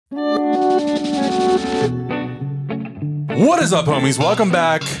What is up, homies? Welcome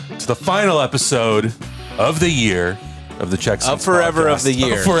back to the final episode of the year of the CzechXicans forever podcast. of the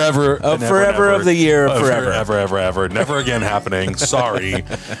year. Forever. Forever of the year. Forever. Ever. Never again happening. Sorry.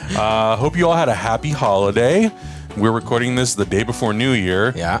 Hope you all had a happy holiday. We're recording this the day before New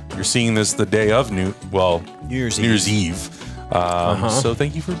Year. Yeah. You're seeing this the day of New Year's Eve. So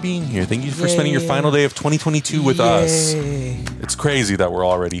thank you for being here. Thank you for spending your final day of 2022 with us. It's crazy that we're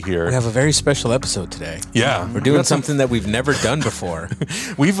already here. We have a very special episode today. Yeah. We're doing something that we've never done before.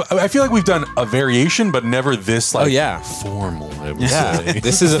 I feel like we've done a variation, but never this formal. I would say.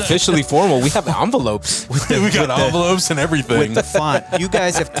 This is officially formal. We have envelopes. We got envelopes and everything. With the font. You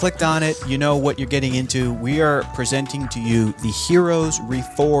guys have clicked on it. You know what you're getting into. We are presenting to you the Heroes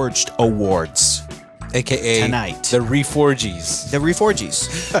Reforged Awards. AKA tonight. The Reforgies. The Reforgies.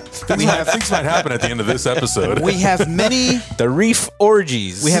 Things might happen at the end of this episode. We have many... The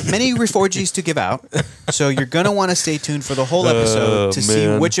Reforgies. We have many Reforgies to give out. So you're going to want to stay tuned for the whole episode to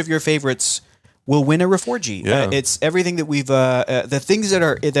see which of your favorites will win a Reforgie. Yeah. It's everything that we've... the things that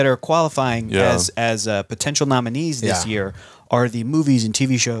are qualifying as potential nominees this year are the movies and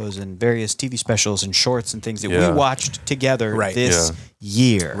TV shows and various TV specials and shorts and things that we watched together this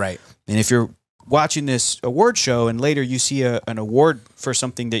year. Right. And if you're watching this award show and later you see an award for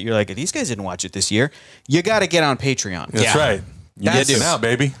something that you're like, these guys didn't watch it this year, you got to get on Patreon. That's right. That's now,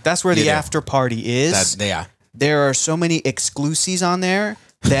 baby. That's where the after party is. There are so many exclusives on there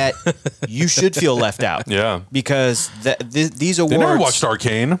that you should feel left out. Yeah. Because these awards... They never watched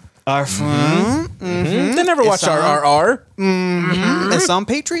Arcane. Are They never watched RRR. It's on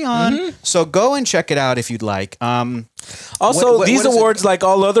Patreon. So go and check it out if you'd like. Also, these awards, like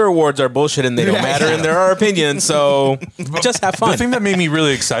all other awards, are bullshit and they don't matter and they're our opinions, so just have fun. The thing that made me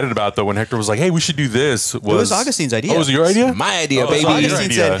really excited about, though, when Hector was like, hey, we should do this, was... It was Augustin's idea. Oh, was it your idea? My idea, baby. So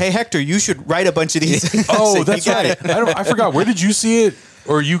Augustin said, hey, Hector, you should write a bunch of these. Oh, that's right. I forgot. Where did you see it?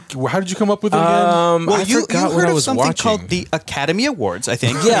 Or how did you come up with it again? Well, you heard of something called the Academy Awards, I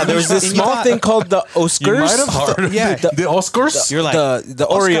think. Yeah, there was this small thing called the Oscars. You might have heard. The Oscars? You're like, the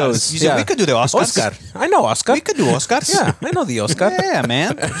Oreos. You said, we could do the Oscars. Oscar. I know Oscar. We could do Oscars. Yeah, I know the Oscar. Yeah,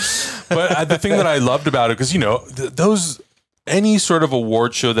 man. But the thing that I loved about it, because, any sort of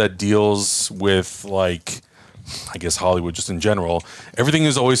award show that deals with, like... I guess Hollywood just in general, everything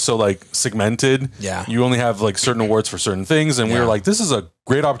is always so like segmented. Yeah. You only have like certain awards for certain things. And we were like, this is a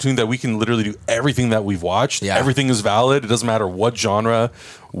great opportunity that we can literally do everything that we've watched. Yeah. Everything is valid. It doesn't matter what genre,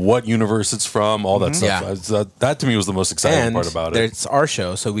 what universe it's from, all that stuff. Yeah. That to me was the most exciting part about it. It's our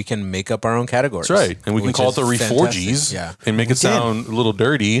show, so we can make up our own categories. That's right. And we can call it the Reforgies and make it sound a little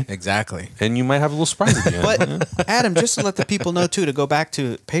dirty. Exactly. And you might have a little surprise at the end. But Adam, just to let the people know too, to go back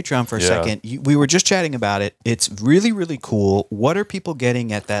to Patreon for a second, we were just chatting about it. It's really, really cool. What are people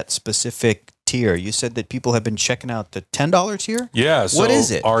getting at that specific tier? You said that people have been checking out the $10 tier? Yeah. So what is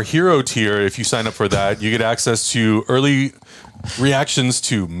it? Our hero tier, if you sign up for that, you get access to early reactions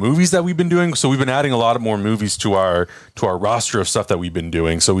to movies that we've been doing. So we've been adding a lot of more movies to our roster of stuff that we've been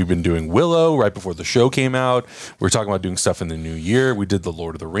doing. So we've been doing Willow right before the show came out. We're talking about doing stuff in the new year. We did the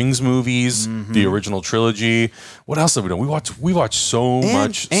Lord of the Rings movies, the original trilogy. What else have we done? We watch so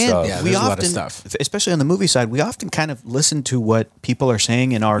much stuff. Yeah, we often, a lot of stuff. Especially on the movie side, we often kind of listen to what people are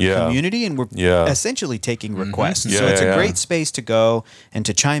saying in our community, and we're essentially taking requests. So it's a great space to go and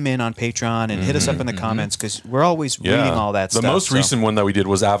to chime in on Patreon and hit us up in the comments, because we're always reading all that stuff. The most recent one that we did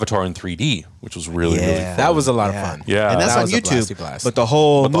was Avatar in 3D, which was really fun. That was a lot of fun. Yeah. And that's on YouTube. But the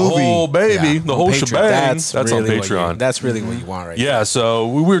whole movie. The whole baby, the whole shebang, that's really on Patreon. That's really what you want right now. Yeah, so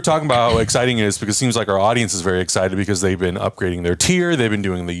we were talking about how exciting it is, because it seems like our audience is very excited because they've been upgrading their tier. They've been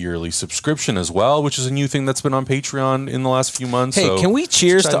doing the yearly subscription as well, which is a new thing that's been on Patreon in the last few months. Hey, can we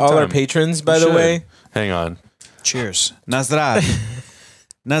cheers to all our patrons, by the way? Hang on. Cheers. Nazdravi.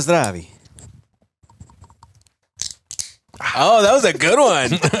 Nazdravi. Oh, that was a good one.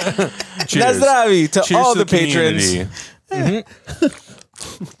 Cheers. Nazdravi to all the patrons.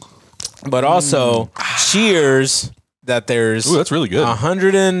 But also, cheers that there's that's really good.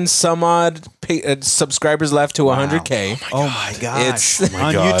 100 and some odd subscribers left to 100K. Oh my gosh. It's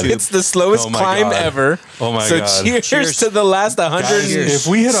on YouTube. It's the slowest climb ever. Oh my god. So cheers to the last 170. If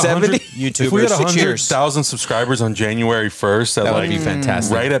we hit 100 YouTubers, if we hit 100,000 subsubscribers on January 1st, that would be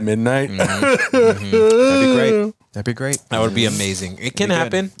fantastic. Right at midnight. That'd be great. That'd be great. That would be amazing. It can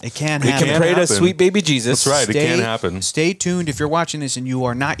happen. It can we happen. can pray to sweet baby Jesus. That's right. It can happen. Stay tuned. If you're watching this and you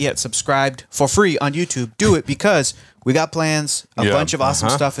are not yet subscribed for free on YouTube, do it, because we got plans. A bunch of awesome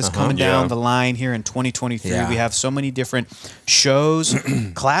stuff is coming down the line here in 2023. We have so many different shows,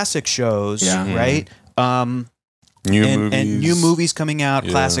 classic shows, right? and new movies coming out,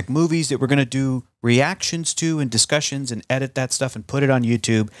 classic movies that we're going to do reactions to and discussions and edit that stuff and put it on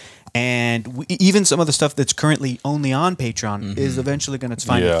YouTube. And even some of the stuff that's currently only on Patreon is eventually going to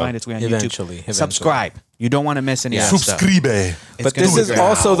find its way on YouTube. Subscribe. You don't want to miss any of that stuff. Subscribe. But this is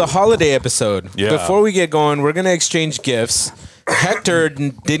also the holiday episode. Yeah. Before we get going, we're going to exchange gifts. Hector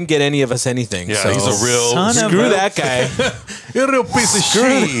didn't get any of us anything. Yeah, so he's a real... Screw that guy. You're a real piece of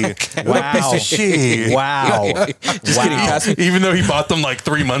shit. Wow. Piece of shit. Wow. Just kidding. Even though he bought them like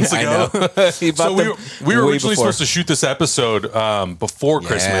 3 months ago. He bought them we were originally supposed to shoot this episode before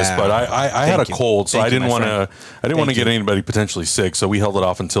Christmas, but I had a cold, so I didn't want to get anybody potentially sick, so we held it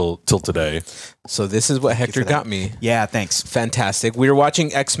off until today. So this is what Hector got me. Yeah, thanks. Fantastic. We were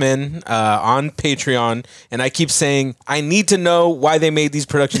watching X-Men on Patreon, and I keep saying, I need to know why they made these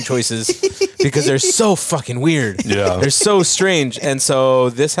production choices because they're so fucking weird. Yeah. They're so strange. And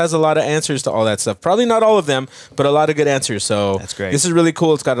so this has a lot of answers to all that stuff. Probably not all of them, but a lot of good answers. So that's great. This is really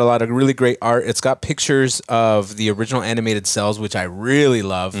cool. It's got a lot of really great art. It's got pictures of the original animated cells, which I really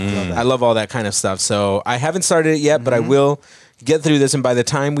love. I love all that kind of stuff. So I haven't started it yet, but I will get through this, and by the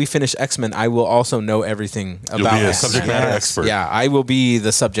time we finish X-Men, I will also know everything about You'll be a X-Men. subject matter expert. Yeah, I will be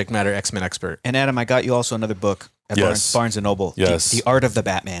the subject matter X-Men expert. And Adam, I got you also another book at Barnes & Noble. Yes. The Art of the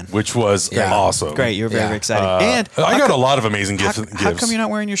Batman. Which was awesome. Great. You're very, very excited. And I got a lot of amazing gifts. How come you're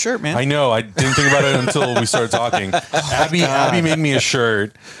not wearing your shirt, man? I know. I didn't think about it until we started talking. Abby made me a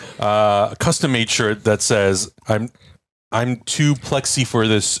shirt, a custom-made shirt that says, I'm too plexi for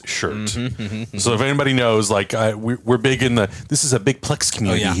this shirt. So if anybody knows, like we're big in this is a big Plex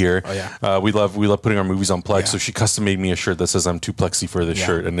community here. Oh, yeah. We love putting our movies on Plex. So she custom made me a shirt that says I'm too plexi for this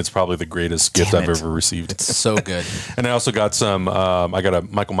shirt, and it's probably the greatest gift I've ever received. It's so good. And I also got some. I got a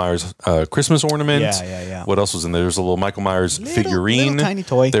Michael Myers Christmas ornament. Yeah. What else was in there? There's a little Michael Myers figurine, little tiny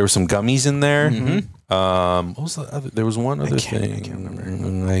toy. There were some gummies in there. What was the other? There was one other thing. I can't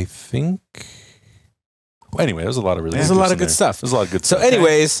remember. I think. Anyway, there's a lot of There's a lot of good stuff. There's a lot of good stuff. So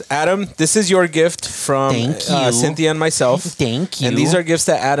anyways, Adam, this is your gift from Cynthia and myself. Thank you. And these are gifts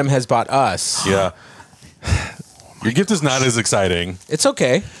that Adam has bought us. Yeah. Your gift is not as exciting. It's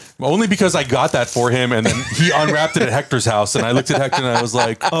okay. Only because I got that for him, and then he unwrapped it at Hector's house, and I looked at Hector and I was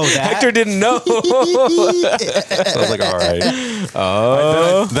like, "Oh, that?" Hector didn't know." So I was like, "All right."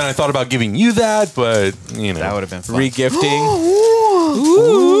 Then I thought about giving you that, but you know, that would have been fun. Regifting.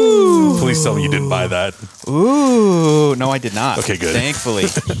 Ooh. Please tell me you didn't buy that. Ooh, no, I did not. Okay, good. Thankfully.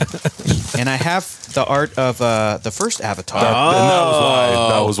 And I have the art of the first Avatar.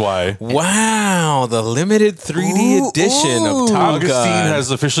 That was why. Wow, the limited 3D edition of Top Gun. Augustine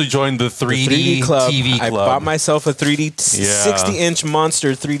has officially joined the 3D Club. TV Club. I bought myself a 60-inch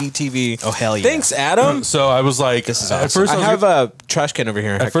monster 3D TV. Oh, hell yeah. Thanks, Adam. So I was like, this is awesome. At first I have a trash can over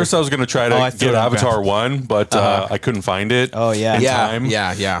here. At first I was going to try to get Avatar 1, but I couldn't find it. Oh, yeah. In time.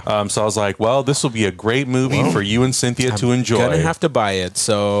 Yeah. So I was like, well, this will be a great movie for you and Cynthia to enjoy. I'm going to have to buy it,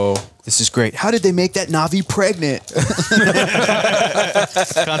 so... This is great. How did they make that Na'vi pregnant?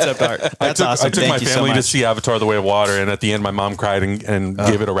 Concept art. That's awesome. I took my family to see Avatar: The Way of Water, and at the end, my mom cried and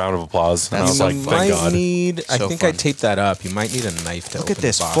gave it a round of applause. And I was like, thank God. I think I taped that up. You might need a knife to open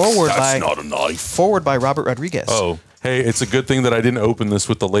this. the box. That's not a knife. Forward by Robert Rodriguez. Oh. Hey, it's a good thing that I didn't open this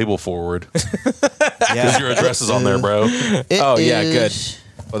with the label forward. Because your address is on there, bro. Yeah, good.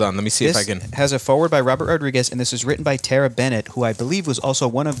 Hold on, let me see if I can. This has a foreword by Robert Rodriguez, and this is written by Tara Bennett, who I believe was also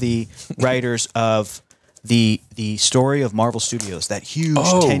one of the writers of the story of Marvel Studios, that huge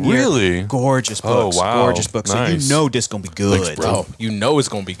 10-year, gorgeous books. Oh, wow. Gorgeous books. Nice. So you know this going to be good. Thanks, bro. You know it's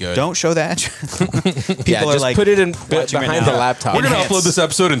going to be good. Don't show that. People are just like, put it in behind the laptop. We're going to upload this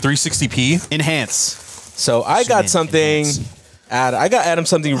episode in 360p. Enhance. So I got something. I got Adam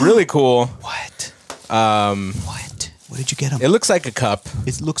something really cool. What? What? What did you get him? It looks like a cup.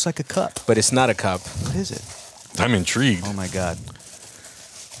 It looks like a cup. But it's not a cup. What is it? I'm intrigued. Oh, my God.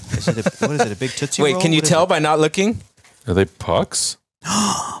 What is it, a big Tootsie Wait, Roll? can you tell by not looking? Are they pucks?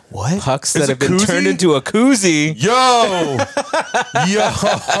 What? Pucks that have been turned into a koozie. Yo!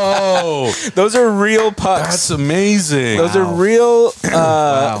 Those are real pucks. That's amazing. Those are real.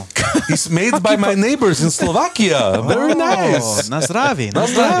 Wow. He's made by my neighbors in Slovakia. Very nice. Nasravi.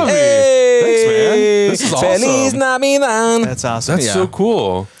 Hey! Thanks, man. This is awesome. Feliz Navidad. That's awesome. That's so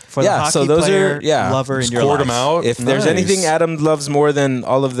cool. For the hockey player, lover in your life. Them out. If there's anything Adam loves more than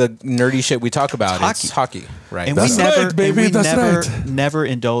all of the nerdy shit we talk about, it's hockey. Right. And that's we never, right, baby. And we that's never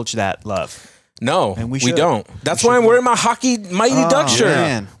indulge that love. No, And we don't. That's why I'm wearing my hockey Mighty Duck shirt.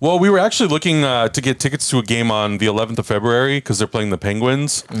 Man. Well, we were actually looking to get tickets to a game on the 11th of February because they're playing the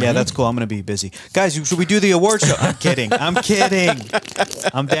Penguins. Yeah, that's cool. I'm going to be busy. Guys, should we do the award show? I'm kidding.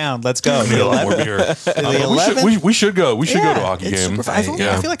 I'm down. Let's go. Need a lot more beer. We should go. We should go to a hockey game. I feel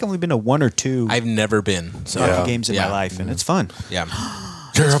like I've only been to one or two I've never been. hockey games in my life, and it's fun. Yeah.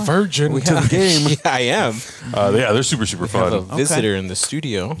 You're a virgin to the game. Yeah, I am. Yeah, they're super fun. A visitor in the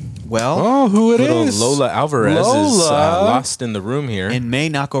studio. Well, who it Little is? Lola Alvarez is lost in the room here. and may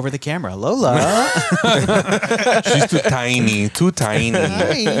knock over the camera. Lola. She's too tiny.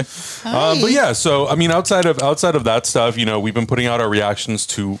 But yeah, so I mean, outside of that stuff, we've been putting out our reactions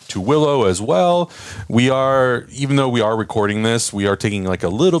to Willow as well. We are, even though we are recording this, we are taking like a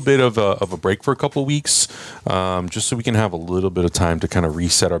little bit of a break for a couple of weeks, just so we can have a little bit of time to kind of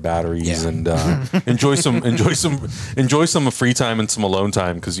reset our batteries and enjoy some free time and some alone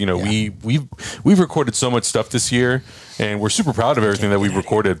time, because we've recorded so much stuff this year, and we're super proud of everything that we've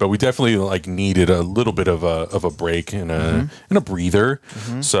recorded, but we definitely like needed a little bit of a break and a breather.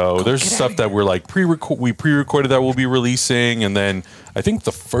 So there's stuff that we're like pre-recorded that we'll be releasing, and then I think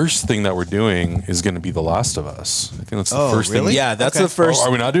the first thing that we're doing is going to be The Last of Us. I think that's the first thing. Yeah, that's the first. Are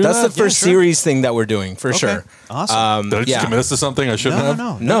we not doing that? That's the first series thing that we're doing for sure. Awesome. Did I just commit us to something I shouldn't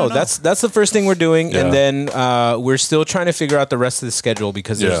have? No, that's the first thing we're doing, and then we're still trying to figure out the rest of the schedule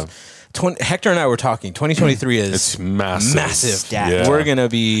because there's Hector and I were talking. 2023 is it's massive. Yeah. We're gonna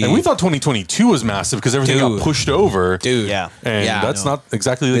be, and we thought 2022 was massive because everything got pushed over, Yeah. And that's not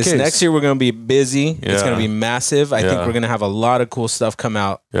exactly the case. Next year we're gonna be busy. It's gonna be massive. I think Yeah. we're gonna have a lot of cool stuff come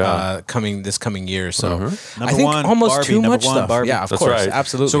out this coming year. So I think almost Barbie, too much #1 stuff. Barbie. Yeah, of That's course, right.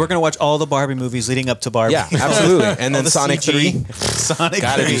 absolutely. So we're going to watch all the Barbie movies leading up to Barbie. Yeah, absolutely. And then the Sonic CG. 3. Sonic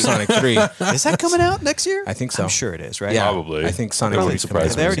Gotta 3. do Sonic 3. Is that coming out next year? I think so. I'm sure it is, right? Yeah, Probably. I think Sonic That 3 wouldn't is surprise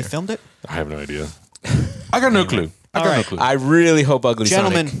Have me. they already filmed it? I have no idea. I got no clue. All right. I really hope Ugly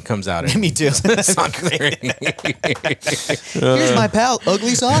Gentlemen, Sonic comes out. Me too. Sonic 3. Here's my pal,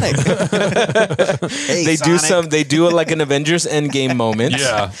 Ugly Sonic. Hey, They Sonic. they do it like an Avengers Endgame moment.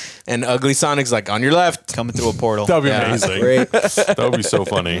 Yeah. And Ugly Sonic's like, on your left. coming through a portal. That would be Yeah, amazing. great. That would be so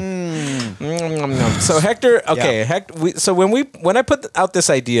funny. So Hector, so when I put out this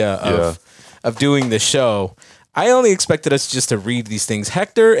idea of doing the show, I only expected us just to read these things.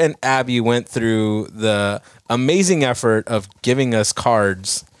 Hector and Abby went through the amazing effort of giving us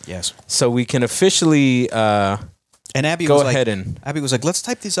cards, Yes. so we can officially And Abby Go was ahead like, and- Abby was like, let's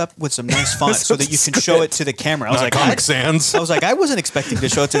type these up with some nice font so that you can show it to the camera. I was like, Comic Sans. I was like, I wasn't expecting to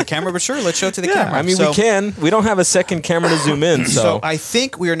show it to the camera, but sure, let's show it to the camera. I mean, So- we can. We don't have a second camera to zoom in, so. So I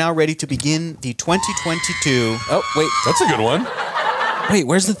think we are now ready to begin the 2022. Oh wait, That's a good one.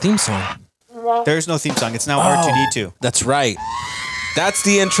 where's the theme song? There's no theme song. It's now R2D2. That's right. That's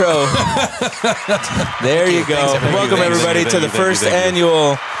the intro. There you go. Welcome everybody to the first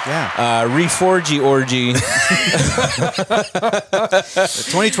annual Yeah. Reforged orgy.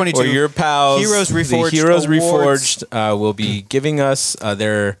 2022. Or your pals, Heroes the Reforged Heroes Awards. Reforged, will be giving us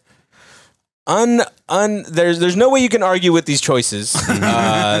their there's no way you can argue with these choices.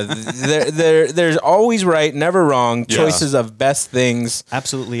 There's always right, never wrong. Yeah. Choices of best things.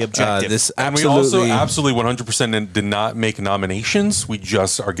 Absolutely objective. This And we absolutely, also absolutely 100% did not make nominations. We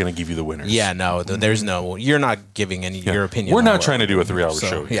just are going to give you the winners. yeah, no, there's no. You're not giving any your opinion. We're on not what- trying to do a 3-hour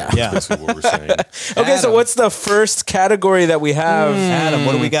show. yeah. Here. Yeah. That's basically what we're saying. Okay, so Adam. what's the first category that we have? Adam,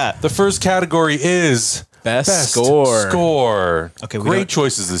 what do we got? The first category is Best score. Okay, we great don't-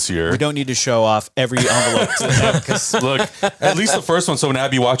 choices this year. We don't need to show off every envelope to them because Look, at least the first one. So when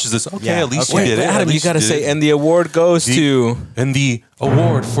Abby watches this, okay, Yeah, at least okay. you did it. At Adam, you least got to did say, it. and the award goes to. And the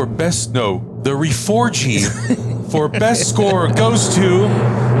award for the Reforged for best score goes to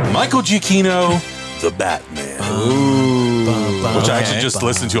Michael Giacchino, the Batman. Which I actually just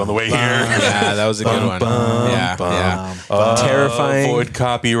listened to on the way here. Yeah, that was a good one. Yeah. Terrifying. Avoid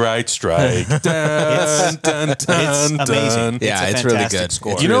copyright strike. Dun, dun, dun, it's amazing. Yeah, a it's really fantastic good.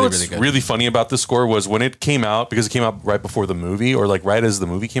 Score. It's You know really, what's really really, good. funny about the score was when it came out, because it came out right before the movie, or like right as the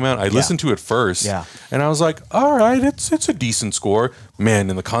movie came out, I listened to it first. Yeah. And I was like, all right, it's a decent score. Man,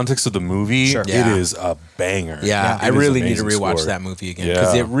 in the context of the movie, Sure. it Yeah. is a banger. Yeah, It I is really need to amazing rewatch score. that movie again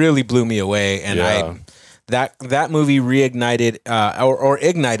because Yeah. it really blew me away. And Yeah. that movie reignited or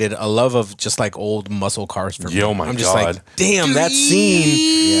ignited a love of just like old muscle cars for me. Oh my I'm just God. like, damn, that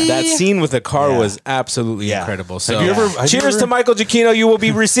scene with the car was absolutely incredible. So cheers to Michael Giacchino. You will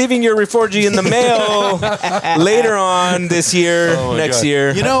be receiving your Reforged in the mail later on this year, next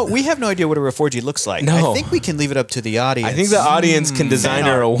year. You know, we have no idea what a Reforged looks like. No. I think we can leave it up to the audience. I think the audience can design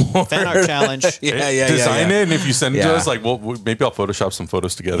our award. Fan art challenge. Design it, and if you send it to us, like, maybe I'll Photoshop some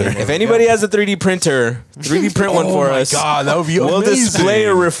photos together. If anybody has a 3D printer, 3D print one for us. God, that would be We'll amazing. display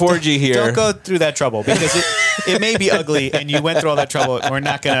a Reforged here. Don't go through that trouble because it may be ugly, and you went through all that trouble. We're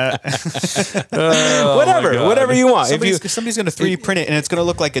not gonna. Whatever you want. Somebody's gonna 3D print it, and it's gonna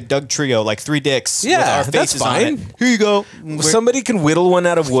look like a Doug Trio, like 3 dicks. with our that's faces fine. on it. Here you go. Somebody can whittle one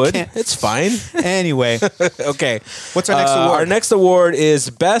out of wood. It's fine. Anyway, Okay. what's our next award? Our next award is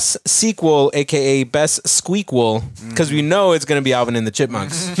Best Sequel, aka Best Squeakquel, because we know it's going to be Alvin and the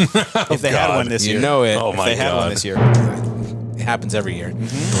Chipmunks. if they had one this year, You know it. Oh if my they had God. one this year. It happens every year.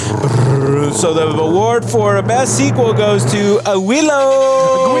 So the award for Best Sequel goes to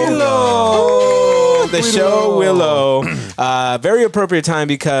Willow. The show Willow. Very appropriate time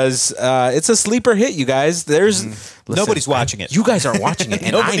because it's a sleeper hit, you guys. Nobody's watching it. You guys aren't watching it,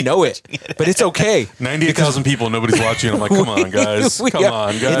 and I know it, but it's okay. 98,000 people, nobody's watching. I'm like, come on, guys. Come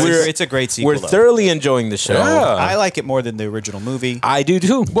on, guys. It's a great sequel. We're thoroughly enjoying the show. Yeah. I like it more than the original movie. I do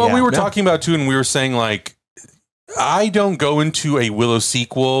too. Well, we were talking about too, and we were saying like, I don't go into a Willow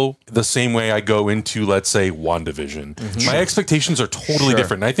sequel the same way I go into, let's say, WandaVision. My expectations are totally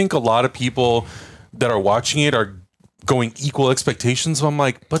different. And I think a lot of people that are watching it are going equal expectations. So I'm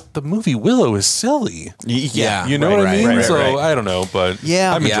like, but the movie Willow is silly. Yeah. You know what I mean? So I don't know, but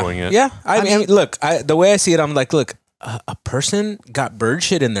I'm enjoying it. Yeah. I mean, look, the way I see it, I'm like, look, a person got bird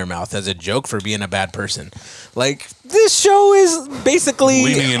shit in their mouth as a joke for being a bad person. Like, this show is basically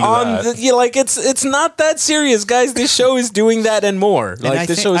Leaning into on that. like it's not that serious, guys. This show is doing that and more. Like,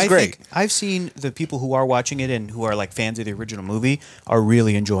 this show is great. I've seen the people who are watching it and who are like fans of the original movie are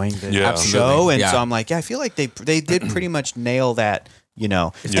really enjoying the show, and so I'm like, I feel like they did pretty much nail that. You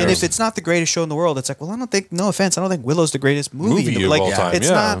know, and if it's not the greatest show in the world, it's like, well, I don't think, no offense, I don't think Willow's the greatest movie of all time. It's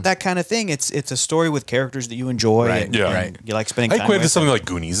not that kind of thing. It's a story with characters that you enjoy. And you like spending time I equate it to with. something like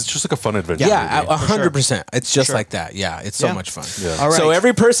Goonies. It's just like a fun adventure. Yeah, 100%. It's just like that. Yeah, it's so much fun. All right. So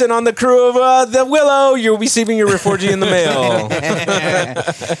every person on the crew of the Willow, you'll be receiving your Reforged in the mail.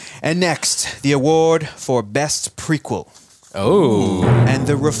 And next, the award for best prequel. Oh, And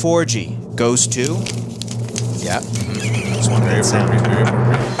the Reforged goes to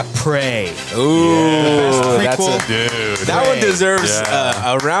Prey. ooh, that one deserves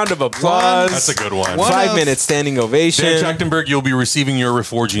a round of applause. That's a good one. 5 minutes standing ovation. Dan Trachtenberg, you'll be receiving your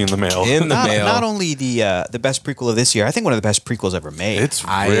Reforged in the mail. Not only the best prequel of this year, I think one of the best prequels ever made. It's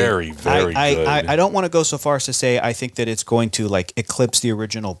very good. I don't want to go so far as to say I think that it's going to like eclipse the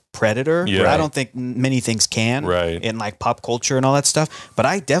original Predator. Yeah. But I don't think many things can in like pop culture and all that stuff. But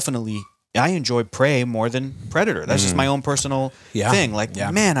I enjoy Prey more than Predator. That's just my own personal thing. Like,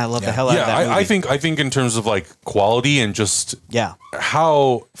 man, I love the hell out of that movie. I think in terms of like quality and just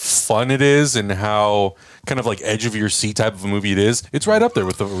how fun it is and how kind of like edge of your seat type of a movie it is, it's right up there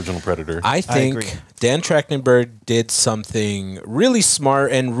with the original Predator. I think Dan Trachtenberg did something really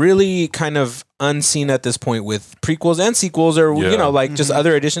smart and really kind of unseen at this point with prequels and sequels, or you know, like just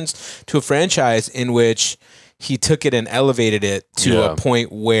other additions to a franchise, in which he took it and elevated it to a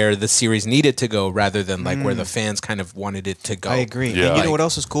point where the series needed to go, rather than like where the fans kind of wanted it to go. I agree. Yeah. And you know what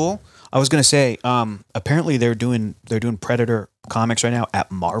else is cool? I was gonna say, apparently they're doing Predator comics right now at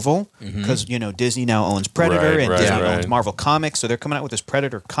Marvel, because you know Disney now owns Predator and Disney owns Marvel Comics, so they're coming out with this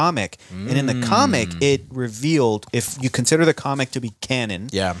Predator comic. And in the comic, it revealed, if you consider the comic to be canon,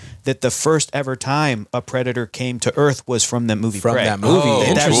 that the first ever time a Predator came to Earth was from the movie. From Prey. that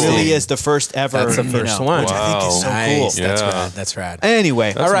movie, That really is the first ever. That's the first one, which I think is so nice. cool. That's rad. That's rad.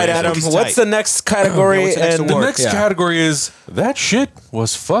 Anyway, all right, amazing. Adam. What's the next category? What's the next and award? The next category is that shit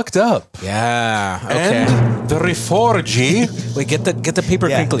was fucked up. Yeah. Okay. And the Reforged. Wait, get the paper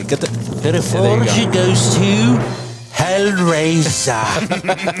crinkly. Get the Reforged goes to Hellraiser.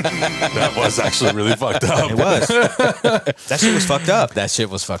 That was actually really fucked up. it was. That shit was fucked up. That shit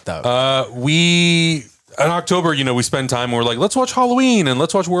was fucked up. In October, you know, we spend time, we're like, let's watch Halloween and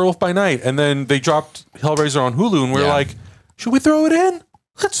let's watch Werewolf by Night. And then they dropped Hellraiser on Hulu and we're like, should we throw it in?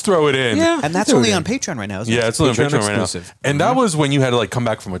 Let's throw it in. Yeah. And that's only on Patreon right now, isn't it? Yeah, it's only on Patreon right now. exclusive. And that was when you had to like come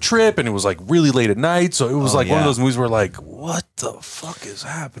back from a trip and it was like really late at night. So it was like one of those movies where like, what the fuck is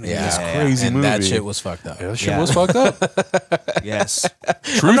happening Yeah, in this crazy and movie? that shit was fucked up. Yeah, that shit was fucked up. Yes.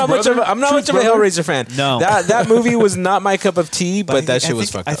 I'm not much of a Hellraiser fan. No. That movie was not my cup of tea, but that shit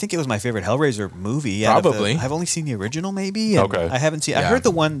was fucked up. I think it was my favorite Hellraiser movie. Probably. I've only seen the original, maybe. And Okay. I haven't seen. I heard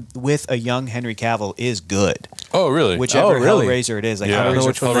the one with a young Henry Cavill is good. Oh, really? Whichever Hellraiser it is, like I don't know Hellraiser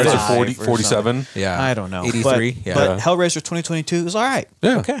which one. 5 40, or 47. Yeah, I don't know. 83. But Hellraiser 2022 is all right.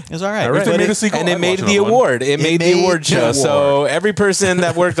 Yeah. Okay. It was all right. All right. If they made a sequel, And it I'd made watch the another one. award. It made the award show. award. So every person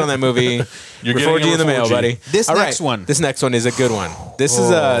that worked on that movie, You're Reforged getting a in the mail, Reforged. buddy. This All next one. This next one is a good one. This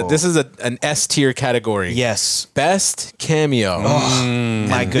is an S tier category. Yes. Best cameo. My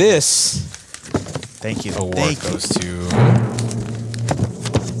And goodness. this Thank you. award Thank you. goes to.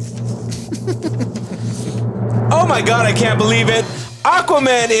 Oh my god! I can't believe it.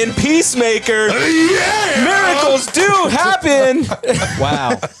 Aquaman in Peacemaker. Miracles do happen.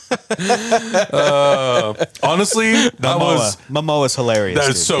 Wow. Honestly, that was Momoa's hilarious. that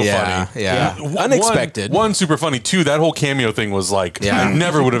is dude. so Yeah, funny. yeah. Unexpected. One super funny. Two, that whole cameo thing was like I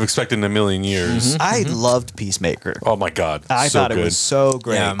never would have expected in a million years. I loved Peacemaker. Oh my god, I so thought good. it was so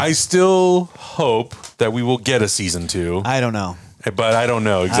great. Yeah. I still hope that we will get a season 2, I don't know. but I don't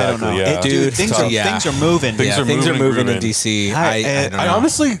know exactly. I don't know. Yeah, Dude, things tough. are things are moving. Things are Things are moving moving and in grooving. DC. I don't know. I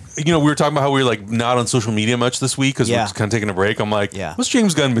honestly, we were talking about how we were like not on social media much this week because Yeah. we're kind of taking a break. I'm like, Yeah. what's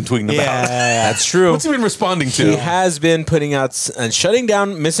James Gunn been tweeting Yeah, about? That's true. What's he been responding to? He has been putting out and shutting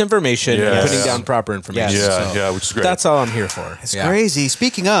down misinformation and Yes. putting down proper information. Yes. yeah, So yeah, which is great. that's all I'm here for. It's crazy.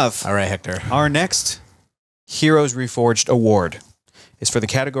 Speaking of, All right, Hector. our next Heroes Reforged award is for the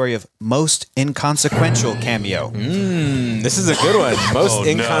category of Most Inconsequential Cameo. This is a good one. Most Oh, no.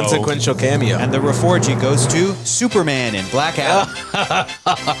 inconsequential cameo. And the Reforged goes to Superman in Black Adam.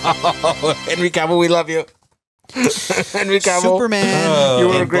 Henry Cavill, we love you. Henry Cavill. Superman. You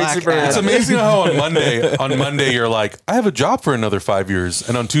were in a great Black Superman. It's Adam. amazing how on Monday you're like, I have a job for another 5 years,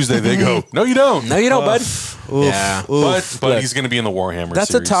 and on Tuesday they go, no, you don't. No, you don't, bud. Oof, Yeah. oof. But he's going to be in the Warhammer.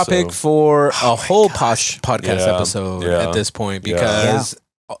 That's series, a topic so- for a whole podcast Yeah, episode yeah. at this point Yeah. because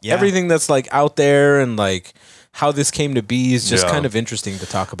Yeah. everything that's like out there and like how this came to be is just Yeah. kind of interesting to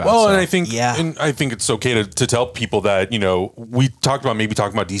talk about. Well, so. and I think Yeah. and I think it's okay to tell people that, we talked about maybe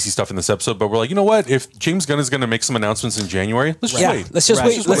talking about DC stuff in this episode, but we're like, you know what? If James Gunn is going to make some announcements in January, let's just yeah, wait. let's just Right.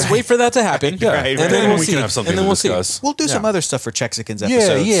 wait. Let's wait for that to happen. Yeah, Right, and right. then we'll we see. can have something and then to we'll discuss. We'll do some Yeah. other stuff for CzechXicans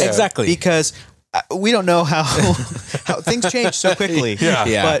episodes. yeah. Exactly. Because we don't know how things change so quickly. Yeah.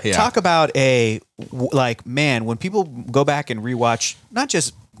 Yeah, But yeah. talk about when people go back and rewatch not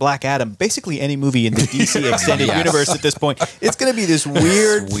just Black Adam, basically any movie in the DC extended Yes. universe at this point, it's going to be this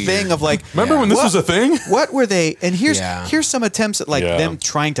weird thing of like, Remember when this what- was a thing? What were they? And here's Yeah. here's some attempts at Yeah. them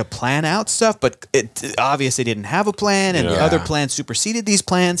trying to plan out stuff, but it obviously didn't have a plan, and Yeah. other plans superseded these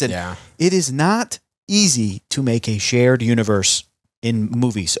plans, and Yeah. it is not easy to make a shared universe in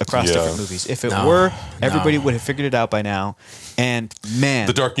movies across Yeah. different movies. If it No, were, everybody would have figured it out by now. And man,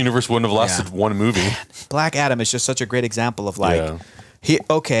 The Dark Universe wouldn't have lasted one movie. Black Adam is just such a great example of like, Yeah.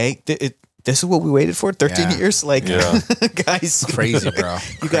 this is what we waited for 13 Yeah. years. Like, Yeah. guys, Crazy, bro.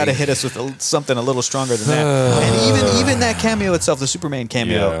 You got to hit us with something a little stronger than that. And even that cameo itself, the Superman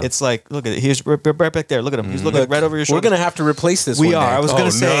cameo, Yeah. it's like, look at it. He's right back there. Look at him. He's looking right over your shoulder. We're gonna have to replace this. We one are. day. I was going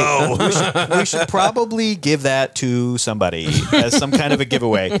to say no. we should probably give that to somebody as some kind of a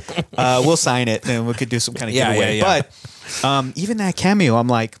giveaway. We'll sign it and we could do some kind of Yeah, giveaway. yeah, yeah. But even that cameo, I'm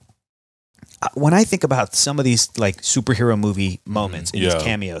like, when I think about some of these like superhero movie moments in Yeah. these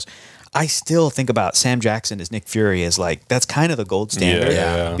cameos, I still think about Sam Jackson as Nick Fury as like, that's kind of the gold standard.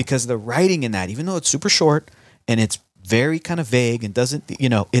 Yeah. Because the writing in that, even though it's super short and it's very kind of vague and doesn't,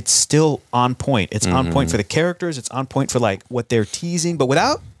 it's still on point. It's on point for the characters. It's on point for like what they're teasing, but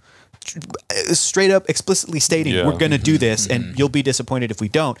without straight up explicitly stating Yeah. we're going to do this and you'll be disappointed if we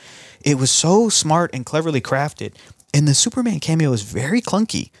don't. It was so smart and cleverly crafted. And the Superman cameo is very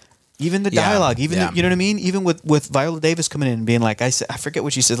clunky. Even the dialogue, you know what I mean? Even with Viola Davis coming in and being like, I forget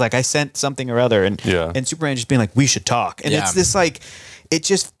what she says, like I sent something or other, and Superman just being like, we should talk. And it's this like, it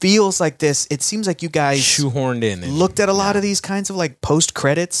just feels like this. It seems like you guys shoehorned in and, looked at a lot of these kinds of like post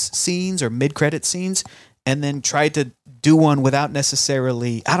credits scenes or mid credit scenes, and then tried to do one without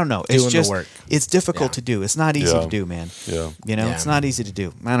necessarily, I don't know. It's Doing just the work. It's difficult to do. It's not easy to do, man. Yeah. It's not easy to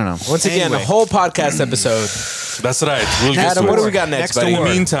do. I don't know. Once again, Anyway. a whole podcast episode. That's right. We'll get Adam, to what it. do we got next, buddy? In the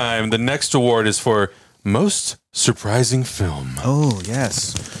meantime, the next award is for Most Surprising Film. Oh,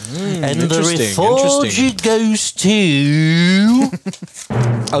 yes. And the Interesting, Reforged goes to...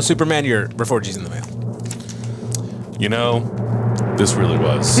 Oh, Superman, your Reforged's in the mail. You know, this really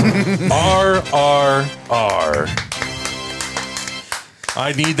was. RRR.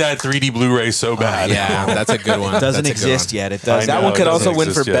 I need that 3D Blu-ray so bad. Yeah, that's a good one. It doesn't That's a good exist one. yet. It does. That know, one could it doesn't also win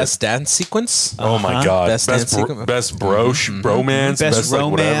for exist yet. best dance sequence. Oh my god! Best dance sequence. Best bromance, Best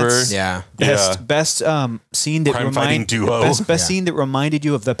like whatever. romance. Yeah. Best scene that Crime-fighting duo. Best scene that reminded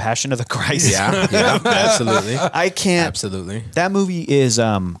you of the Passion of the Christ. Yeah, yeah, absolutely. I can't. Absolutely. That movie is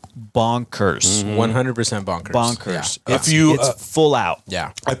bonkers. 100% bonkers. Bonkers. Yeah. It's full out.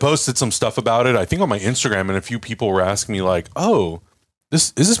 Yeah. I posted some stuff about it, I think on my Instagram, and a few people were asking me like, "Oh,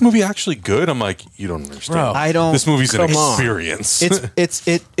 is this movie actually good?" I'm like, "You don't understand. Bro, I don't. This movie's an come on. experience."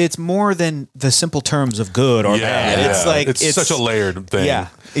 It's more than the simple terms of good or bad. yeah. It's like it's such a layered thing. Yeah.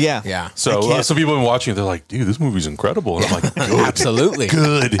 Yeah. So some people have been watching it. They're like, "Dude, this movie's incredible." And I'm like, "Good, Absolutely.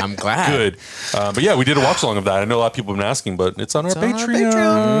 good. I'm glad. Good." But yeah, we did a watch along of that. I know a lot of people have been asking, but it's on our on our Patreon.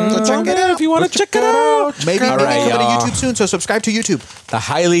 Patreon. Go check it out. If you want to check it out. Maybe All coming right, to y'all. YouTube soon. So subscribe to YouTube. The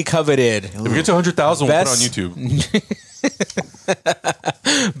highly coveted If we get to 100,000, we'll put it on Best- YouTube.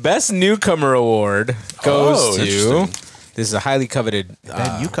 Best Newcomer Award goes Oh, to. interesting. This is a highly coveted.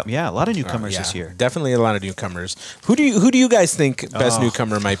 Yeah, a lot of newcomers this year. Definitely a lot of newcomers. Who do you guys think best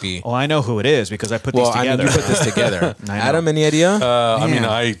newcomer might be? Oh, I know who it is because I put these Well, I together. mean, you put this together. I know. Adam, any idea? I mean,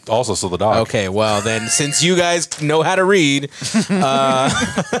 I also saw the doc. Okay, well then, since you guys know how to read,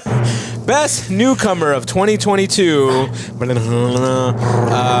 best newcomer of 2022,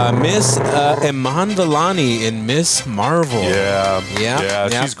 Miss Iman Vellani in Miss Marvel. Yeah,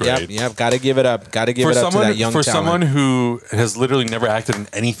 she's great. Yep, gotta give it up. Gotta give it up to that young for talent. someone who has literally never acted in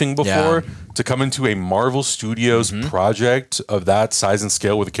anything before to come into a Marvel Studios project of that size and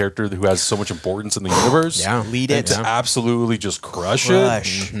scale with a character who has so much importance in the universe. Yeah. Lead and it. to absolutely just crush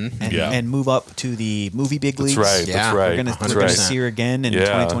it. And move up to the movie big leagues. That's right. Yeah. That's right. We're gonna see her again in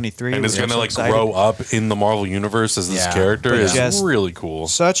 2023. And it's We're gonna so like excited. grow up in the Marvel universe as this character But is just really cool.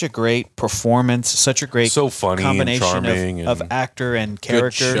 Such a great performance. Such a great So funny and combination charming of and actor and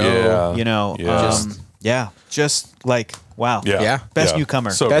character. show. You know, Yeah. just like wow. Yeah. Best newcomer.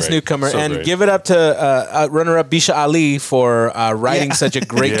 So Best great. newcomer, So and great. give it up to runner-up Bisha Ali for writing such a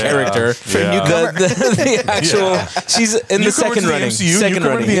great character. Yeah. The actual, she's in the Newcomer second to the running. MCU, Second newcomer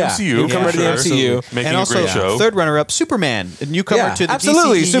running, to the yeah. MCU, Newcomer to the sure. MCU. Making and a also great show. third runner-up, Superman, a newcomer to the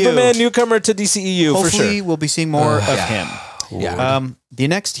absolutely. DCEU. Superman newcomer to DCEU for Hopefully, sure. we'll be seeing more of him. Yeah. The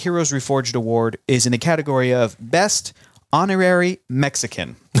next Heroes Reforged award is in the category of Best Honorary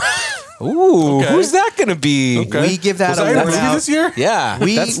Mexican. Ooh, who's that gonna be? Okay. We give that Was I in a award movie out. this year? Yeah,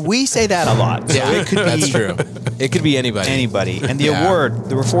 We say that a lot. So yeah, it could that's be true. It could be anybody. anybody. And the Yeah. award,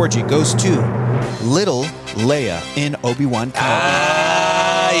 the Reforged, goes to Little Leia in Obi-Wan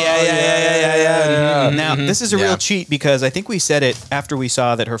Kenobi. Yeah. Now, this is a real cheat because I think we said it after we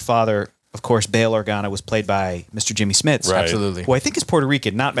saw that her father, of course, Bail Organa, was played by Mr. Jimmy Smits. Right. Absolutely. Who I think is Puerto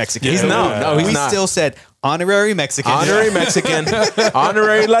Rican, not Mexican. He's not. No, he's we not. still said honorary Mexican. Honorary Mexican,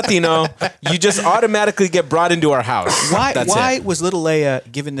 honorary Latino. You just automatically get brought into our house. Why That's it. was Little Leia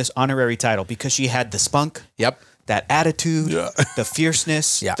given this honorary title? Because she had the spunk, Yep. that attitude, the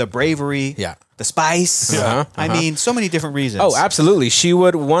fierceness, Yeah. the bravery, Yeah. the spice. I mean, so many different reasons. Oh, absolutely. She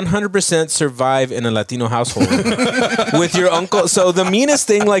would 100% survive in a Latino household with your uncle. So the meanest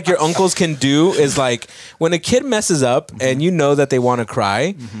thing like your uncles can do is like when a kid messes up and you know that they want to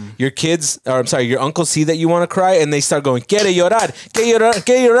cry, your uncles see that you want to cry and they start going, quiere llorar, quiere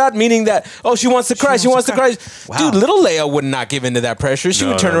llorar, meaning that, oh, she wants to cry, she wants to cry. Wow. Dude, little Leia would not give into that pressure. She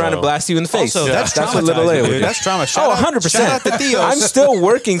would turn around and blast you in the face. Also, that's what little Leia would do. That's trauma. Oh, 100%. Shout out to Theos. I'm still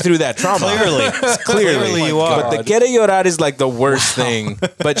working through that trauma. Clearly you are. But the quiere llorar is like the worst thing.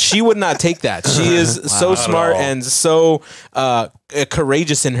 But she would not take that. She is so smart and so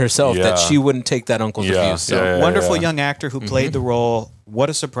courageous in herself that she wouldn't take that uncle's abuse. So Wonderful young actor who played the role. What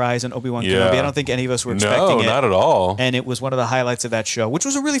a surprise in Obi-Wan Kenobi. I don't think any of us were expecting it. No, not at all. And it was one of the highlights of that show, which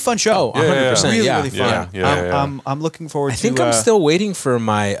was a really fun show. Oh, 100%. Really, Yeah. really fun. I'm looking forward to... I think I'm still waiting for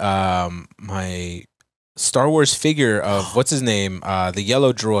my my Star Wars figure of what's his name, the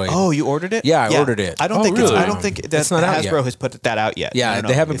yellow droid. Oh, you ordered it? Yeah, I ordered it. I don't Oh, think really? I don't think that It's not out Hasbro yet. has put that out yet. Yeah, I don't they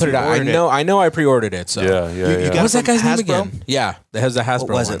know. haven't If put it you out. ordered I know I pre-ordered it. So You got what was it that guy's from name Hasbro? again? Yeah, that has the Hasbro. What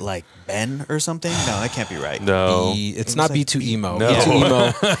was one. it, like Ben or something? No, that can't be right. No. It's not B2 emo. No. B2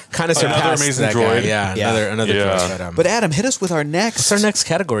 emo kind of surpassed amazing that droid. guy. Yeah, Yeah. another droid. But Adam, hit us with our next... what's our next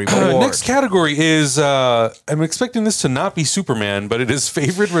category? Next category is I'm expecting this to not be Superman, but it is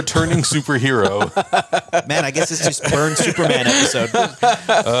favorite returning superhero. Man, I guess it's just Burn Superman episode.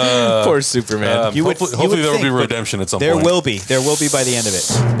 Poor Superman. Hopefully there will be think, but redemption at some There point. will be. There will be by the end of it.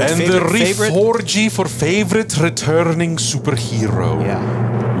 And the Reforged for favorite returning superhero.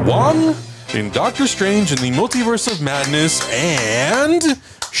 Yeah. One in Doctor Strange in the Multiverse of Madness and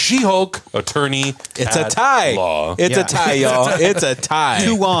She-Hulk attorney. It's a tie. Law. It's a tie, y'all. It's a tie.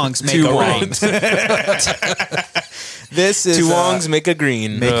 Two Wongs make a right. This is Two Wongs make a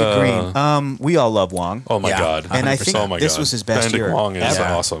green. Make a green. We all love Wong. Oh my god! And I think this was his best Benedict year. Wong is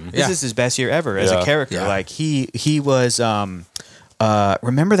ever. awesome. This is his best year ever as a character. Yeah. Like he was.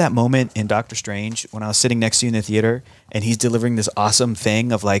 Remember that moment in Doctor Strange when I was sitting next to you in the theater and he's delivering this awesome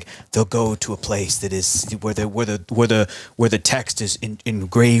thing of like they'll go to a place that is where the text is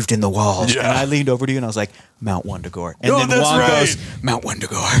engraved in the walls. Yeah. And I leaned over to you and I was like, Mount Wundagore. And then that's Wong right. goes, Mount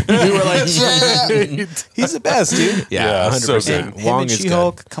Wundagore. We were like, yeah. He's the best, dude. Yeah, 100%. so good. Him Wong and is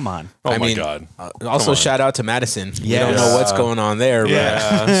She-Hulk, come on. Oh I my mean, god! Also, shout out to Madison. We Yes. don't know what's going on there. But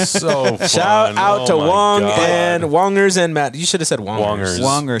Yeah, so fun. shout out to Oh my Wong God. and Wongers and Matt. You should have said Wongers.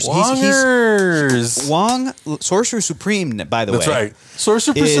 Wongers. Wongers. Wongers. Wong, Sorcerer Supreme, by the That's way. right.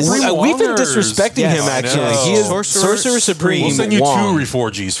 Sorcerer Is- Supreme. We've been Wongers. disrespecting Yes. him, I actually. know. He is Sorcerer Sorcerer Supreme. We'll send you Wong. 2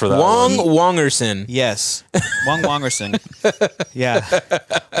 Reforgees for that. Wong one. Wongerson. Yes. Wong Wongerson. Yeah.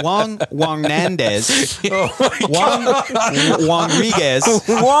 Wong Wongnandez. Wong Wongriguez.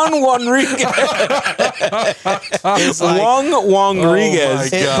 Wong Wonriguez. Is like, Wong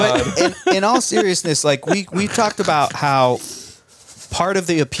Wongriguez. but in all seriousness, like we talked about how part of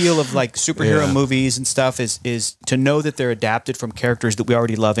the appeal of like superhero movies and stuff is to know that they're adapted from characters that we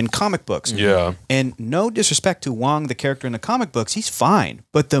already love in comic books. Yeah. And no disrespect to Wong, the character in the comic books, he's fine.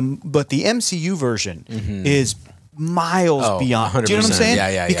 But the MCU version is miles beyond. Do you know what I'm 100%. saying?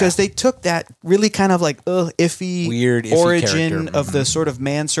 Yeah. Because they took that really kind of like iffy, Weird, iffy origin character. of the sort of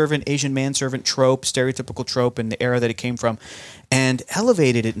manservant, Asian manservant trope, stereotypical trope in the era that it came from, and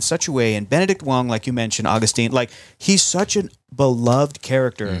elevated it in such a way. And Benedict Wong, like you mentioned, Agustin, like he's such a beloved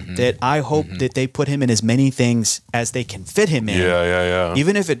character that I hope that they put him in as many things as they can fit him in. Yeah.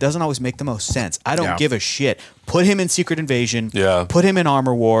 Even if it doesn't always make the most sense. I don't give a shit. Put him in Secret Invasion. Yeah. Put him in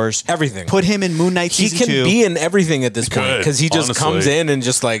Armor Wars. Everything. Put him in Moon Knight He Season can 2. be in everything at this point could, because he just honestly. comes in and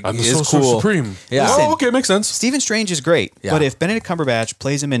just like I'm the is Sorcerer cool. Supreme. Yeah. Oh, okay, makes sense. Stephen Strange is great, Yeah. but if Benedict Cumberbatch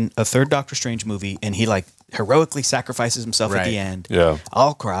plays him in a third Doctor Strange movie and he like heroically sacrifices himself at Right. the end, Yeah.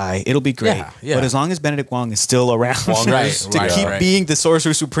 I'll cry. It'll be great. Yeah. But as long as Benedict Wong is still around Right, to right, keep right. being the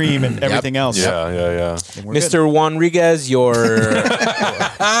Sorcerer Supreme and everything else, Yeah. then we're good. Mr. Wonriguez, your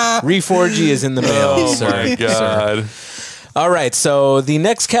Reforged is in the mail, Oh sir. my god. All right, so the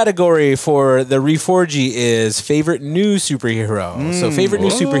next category for the Reforged is favorite new superhero. So favorite new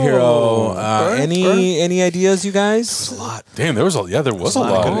superhero. Any ideas, you guys? Damn, there was a lot.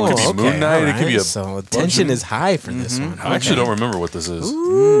 It could be Moon Knight. It could be a. So tension is high for this one. I actually don't remember what this is.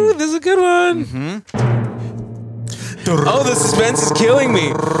 Ooh, this is a good one. Oh, the suspense is killing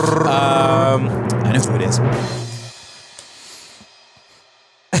me. I know who it is.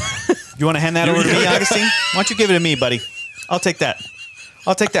 You want to hand that over to me, Augustine? Why don't you give it to me, buddy? I'll take that.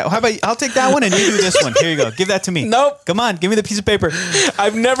 How about I'll take that one and you do this one. Here you go. Give that to me. Nope. Come on, give me the piece of paper.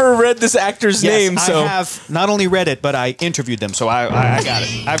 I've never read this actor's Yes, name, so I have not only read it, but I interviewed them, so I got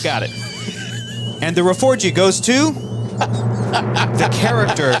it. I've got it. And the Reforged goes to the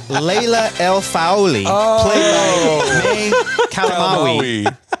character Layla El Faouli, played by May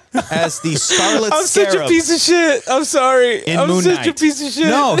Kalamaui, as the Scarlet I'm Scarab. such a piece of shit. I'm sorry. In I'm Moon such Knight. a piece of shit.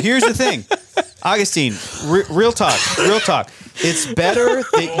 No, here's the thing. Augustine, real talk. It's better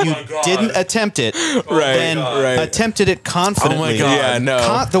that you didn't attempt it than attempted it confidently. Oh my God. Yeah,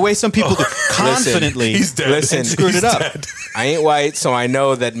 no. The way some people do. Confidently. He's dead. Listen, and screwed it up. Dead. I ain't white, so I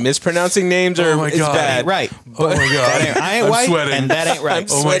know that mispronouncing names are my is God. bad. Right. Oh my god. I ain't I'm white, sweating. and that ain't right. I'm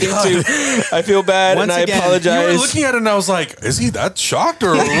Oh my sweating God. too. I feel bad, Once and I again, You were apologize. looking at it and I was like, is he that shocked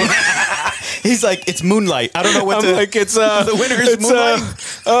or? He's like, it's Moonlight. I don't know what I'm to... like, it's the winner is it's, Moonlight.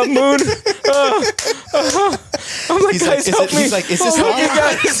 Moon. I'm like, He's guys, like, help me. is this La Help me, La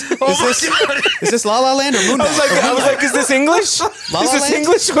guys. Is this La La Land or Moonlight? I was like, is this English? La Is La this Land?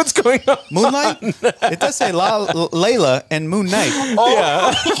 English? What's going on? Moonlight? It does say Layla and Moon Knight.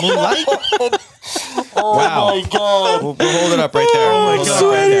 Yeah. Moonlight? Wow. my god. We'll hold it up right there. Oh my Hold it God. up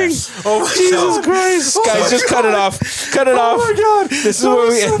right there. Sweating. Jesus Christ. Guys, just cut it off. Cut it off. Oh my god. This is where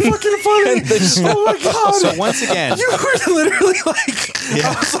we end. fucking funny. Oh my god. So once again, You were literally like,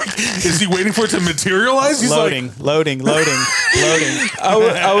 I was like, is he waiting for it to materialize? He's loading.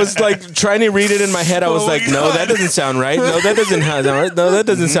 I was like trying to read it in my head. I was Oh like, my no, God. that doesn't sound right. No, that doesn't sound right. No, that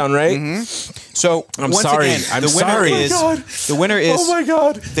doesn't sound right. So I'm once sorry. Again, I'm the winner sorry. is Oh my God. the winner is Oh my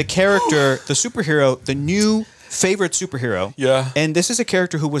god. the character, the superhero, the new favorite superhero. Yeah. And this is a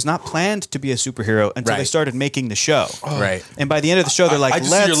character who was not planned to be a superhero until they started making the show. Right. And by the end of the show, they're like, I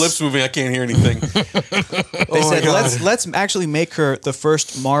just see your lips moving. I can't hear anything. They said, let's actually make her the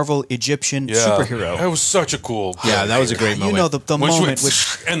first Marvel Egyptian superhero. That was such a cool. Yeah, that was a great moment. You know, the moment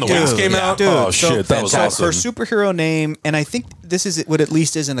and the wings came out. Dude, oh shit, that was awesome. Her superhero name, and I think this is what at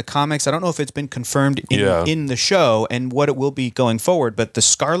least is in the comics. I don't know if it's been confirmed in the show and what it will be going forward, but the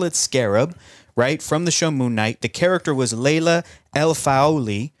Scarlet Scarab, right, from the show Moon Knight, the character was Layla El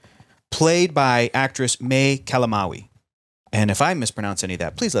Faouli, played by actress May Kalamaui. And if I mispronounce any of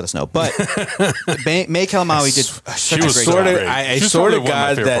that, please let us know. But May Kalamaui did such a great job. I sort of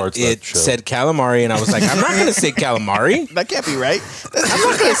got that it said calamari, and I was like, I'm not going to say calamari. That can't be right. I'm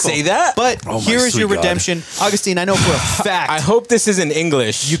not going to say that. But here is your redemption. Augustine, I know for a fact. I hope this is in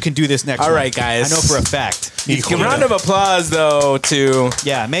English. You can do this next All right, guys. I know for a fact. A round of applause, though, to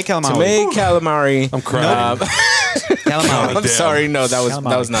May Kalamaui. To May Calamari. I'm crying. Calamari. I'm sorry. No,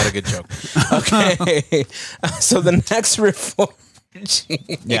 that was not a good joke. Okay. So the next Reforged.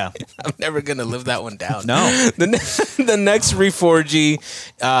 Yeah. I'm never going to live that one down. No. The next Reforged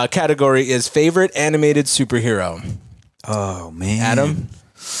category is favorite animated superhero. Oh, man. Adam,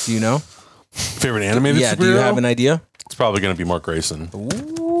 do you know? Favorite animated superhero? Do you have an idea? It's probably going to be Mark Grayson.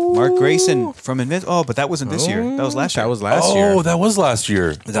 Mark Grayson from Invincible. Oh, but that wasn't this year. That was last year. That was last year. Oh, that was last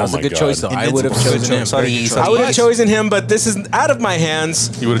year. That was a good choice, though. I would have chosen him. I I would have chosen him, but this is out of my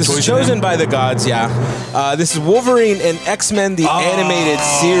hands. You would have This is chosen chosen him? by the gods, yeah. This is Wolverine and X-Men, the animated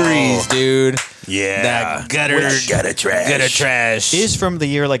series, dude. Yeah. That gutter trash. Is from the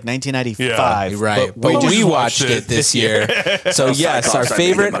year like 1995. Right, but we watched it this year. So yes, our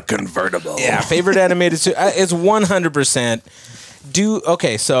favorite convertible. Yeah, favorite animated is 100%.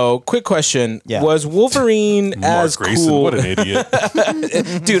 Okay, so quick question. Yeah. Was Wolverine as Mark Grayson, cool? what an idiot.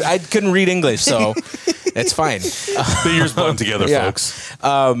 Dude, I couldn't read English, so it's fine. The years blend together, folks.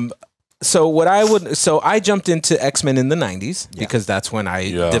 So I jumped into X-Men in the 90s because that's when I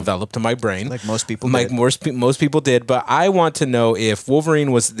developed my brain. Like most people Like did. most people did, but I want to know if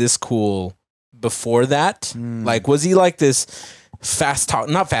Wolverine was this cool before that. Like, was he like this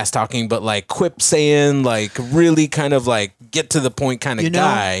not fast talking, but like quip saying, like really kind of like get to the point kind of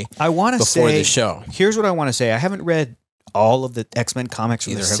guy? I want to say before the show. Here's what I want to say. I haven't read all of the X-Men comics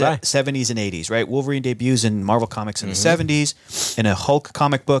from the 70s and 80s, right? Wolverine debuts in Marvel Comics in the 70s, in a Hulk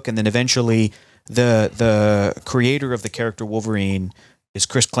comic book, and then eventually the creator of the character Wolverine is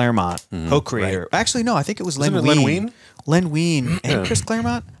Chris Claremont, co-creator. Right. Actually, no, I think it was Len Wein. Len Wein and Chris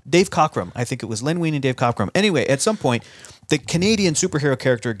Claremont? Dave Cockrum. I think it was Len Wein and Dave Cockrum. Anyway, at some point, the Canadian superhero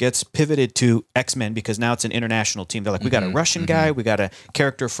character gets pivoted to X-Men because now it's an international team. They're like, we got a Russian guy, we got a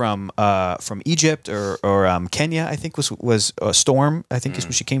character from Egypt or Kenya, I think was Storm, I think is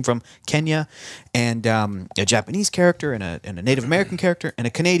where she came from, Kenya, and a Japanese character and a Native American character and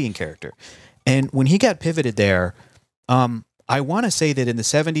a Canadian character. And when he got pivoted there, I want to say that in the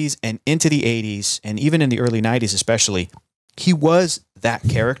 70s and into the 80s, and even in the early 90s especially, he was that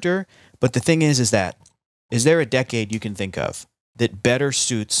character. But the thing is there a decade you can think of that better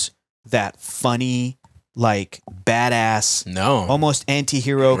suits that funny, like badass, almost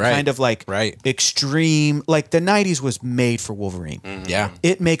anti-hero, kind of like extreme, like the 90s was made for Wolverine. Yeah.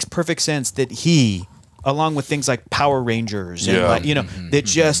 It makes perfect sense that he, along with things like Power Rangers and like, that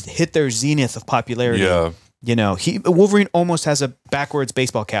just hit their zenith of popularity. Yeah. Wolverine almost has a backwards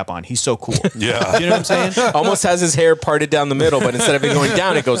baseball cap on. He's so cool. Yeah. You know what I'm saying? Almost has his hair parted down the middle, but instead of it going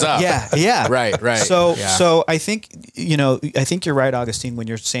down, it goes up. Yeah. Right. So I think, I think you're right, Augustine, when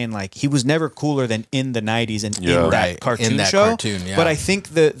you're saying like he was never cooler than in the 90s and in that cartoon show. But I think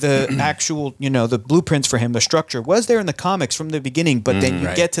the actual, the blueprints for him, the structure was there in the comics from the beginning, but then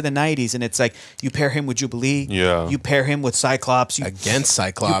you get to the 90s and it's like you pair him with Jubilee, you pair him with Cyclops, against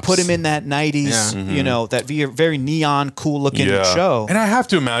Cyclops. You put him in that 90s, that very neon, cool looking show. And I have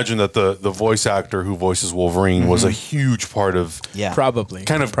to imagine that the voice actor who voices Wolverine was a huge part of probably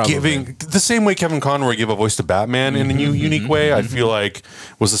giving the same way Kevin Conroy gave a voice to Batman in a unique way. I feel like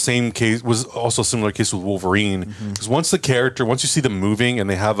was also a similar case with Wolverine, because once you see them moving and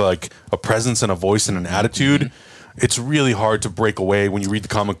they have like a presence and a voice and an attitude, it's really hard to break away when you read the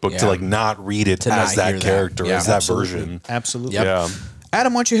comic book to like not read it as that character, as that version. Absolutely. Yeah.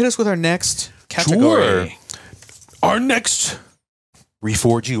 Adam, why don't you hit us with our next category? Sure. Our next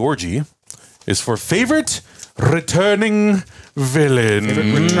Reforged orgy is for favorite returning villain.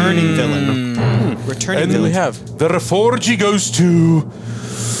 Returning villain. Returning and villain. we have the Reforged goes to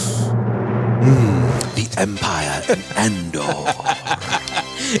the Empire in Endor.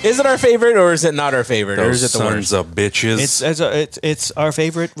 Is it our favorite or is it not our favorite? Or is it the sons worst? of bitches. It's our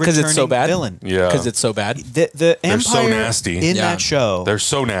favorite Because returning it's so bad. villain. Yeah. Because it's so bad. The They're so Empire nasty. in Yeah. that show They're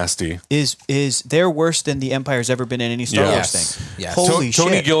so nasty. is they're worse than the Empire's ever been in any Star Yeah. Wars Yes. thing. Yes. Holy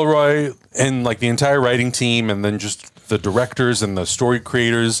Tony shit. Gilroy and like the entire writing team, and then just the directors and the story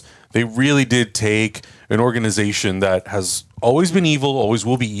creators, they really did take an organization that has always been evil, always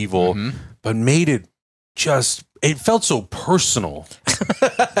will be evil, but made it just. It felt so personal.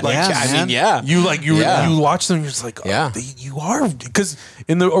 Like, Yeah, I man. mean, yeah. You watch them, you're just like, Yeah. you are, because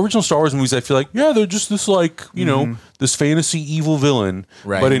in the original Star Wars movies, I feel like, yeah, they're just this like, you know, this fantasy evil villain.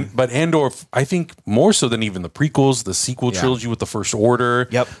 Right. But Andor, I think more so than even the prequels, the sequel trilogy with the First Order.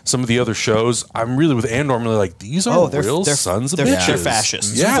 Yep. Some of the other shows, I'm really with Andor. I'm really like, these are real sons of bitches. They're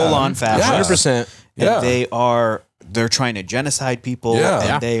fascists. Yeah. Full on fascists. 100%. And they're trying to genocide people.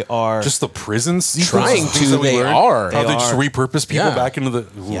 Yeah. And they are Just the prisons. Trying to, they are. How they just are. repurpose people Yeah. back into the,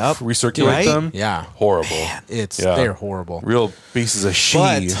 Yep. recirculate Right? them. Yeah. Horrible. They're horrible. Real pieces of shit.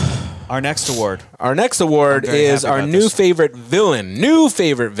 But our next award. Our next award I'm very is happy our about new this. favorite villain. New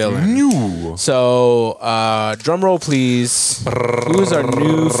favorite villain. New. So, drum roll, please. Who's our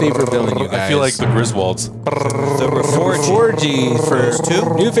new favorite villain, you guys? I feel like the Griswolds. The Reforged for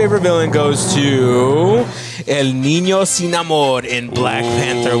to? new favorite villain goes to El Niño Sin Amor in Black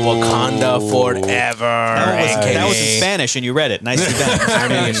Panther Wakanda Forever. That was in Spanish and you read it. Nicely done. I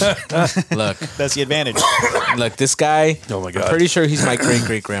mean, look, That's the advantage. look, this guy. Oh my God. I'm pretty sure he's my great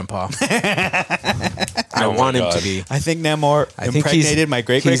great grandpa. I Oh my want him God. to be. I think Namor impregnated my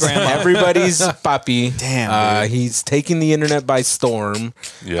great great He's grandma. everybody's papi. Damn, dude. He's taking the internet by storm.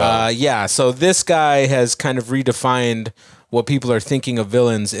 Yeah. So this guy has kind of redefined what people are thinking of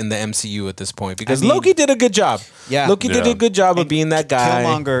villains in the MCU at this point, because I mean, Loki did a good job. Yeah. Loki did Yeah. a good job of being that guy.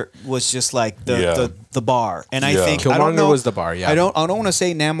 Killmonger was just like the bar, and I Yeah. think I don't Killmonger know, was the bar. Yeah, I don't want to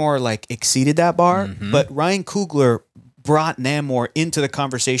say Namor like exceeded that bar, Mm-hmm. but Ryan Coogler brought Namor into the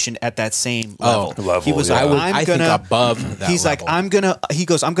conversation at that same level. level, He was yeah. like, I think above that He's level. like, I'm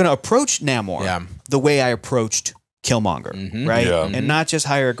gonna approach Namor Yeah. the way I approached Killmonger, right? Yeah. And not just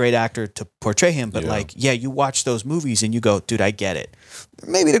hire a great actor to portray him, but you watch those movies and you go, dude, I get it.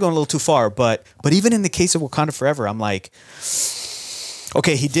 Maybe they're going a little too far, but even in the case of Wakanda Forever, I'm like,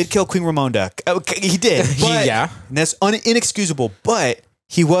 okay, he did kill Queen Ramonda. Okay, he did, but Yeah. and that's inexcusable. But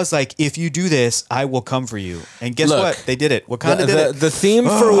he was like, if you do this, I will come for you. And guess Look, what? They did it. Wakanda did it. The theme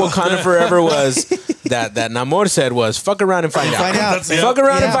for Wakanda Forever was that Namor said was fuck around and find out. Find out. Fuck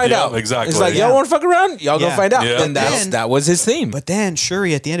around and find Yeah, out. exactly. It's like, Yeah. y'all want to fuck around? Y'all Yeah. go find out. Yeah. And But then- that was his theme. But then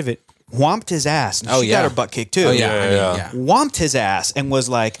Shuri at the end of it whomped his ass. And Oh, she yeah. got her butt kicked too. Oh, yeah. I mean, Yeah. yeah. Whomped his ass and was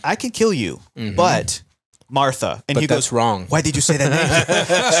like, I can kill you, but Martha. And But he that's goes, wrong. Why did you say that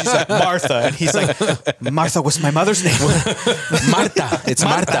name? She's like, Martha. And he's like, Martha was my mother's name. Marta. It's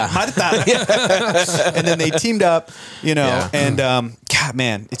Marta. Martha. And then they teamed up, Yeah. and God,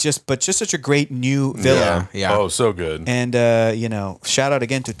 man, it's just such a great new villain. Yeah. Oh, so good. And shout out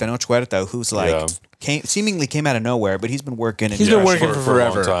again to Tenoch Huerta, who's like seemingly came out of nowhere, but he's been working. He's been working for a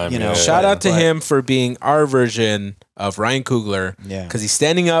long forever. time, You know, Shout out to but- him for being our version of Ryan Coogler. Yeah. Because he's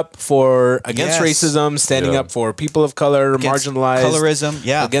standing up against Yes. racism, standing Yeah. up for people of color, Against marginalized. colorism,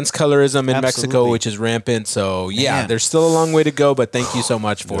 yeah. Against colorism in Mexico, Absolutely. which is rampant. So, yeah, Man. there's still a long way to go, but thank you so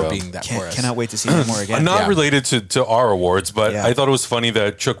much for being that for us. Cannot wait to see him more again. Not Yeah. related to our awards, but Yeah. I thought it was funny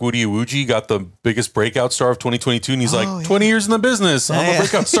that Chukwudi Iwuji got the biggest breakout star of 2022, and he's like, 20 years in the business. I'm a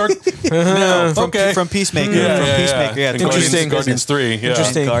breakout star. No, okay. From Peacemaker. From Peacemaker. Yeah, And Interesting. Guardians 3. Yeah.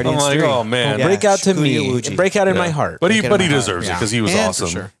 Interesting. Guardians I'm like, 3. oh, man. Yeah. Break out to Chukwudi me. Iwuji. Break out in my heart. But he Break out of my deserves it heart. because he was And awesome.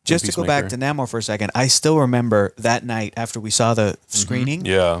 for sure. in Just to go back to Peacemaker. Namor for a second, I still remember that night after we saw the screening.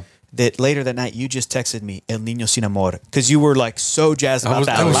 Yeah. That later that night you just texted me El Niño Sin Amor because you were like so jazzed about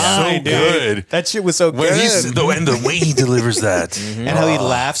that that was line, so dude. good. That shit was so When good. and the way he delivers that. And how he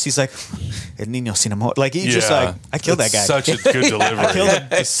laughs, he's like El Niño Sin Amor. Like he just like I killed that guy. Such a good delivery. killed him.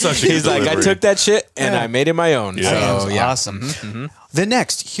 It's such a good He's like, I delivery. took that shit and Yeah. I made it my own. Yeah. So, That was yeah. awesome. The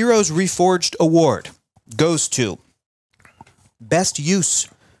next Heroes Reforged award goes to Best Use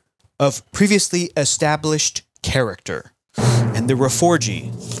of Previously Established Character, and the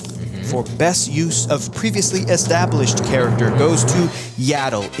Reforged for Best Use of Previously Established Character goes to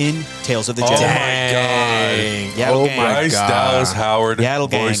Yaddle in Tales of the Oh Jedi. my God. Yaddle Oh gang. my Bryce God. Dallas Howard Yaddle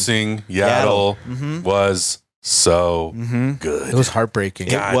gang. voicing Yaddle was so good. It was heartbreaking.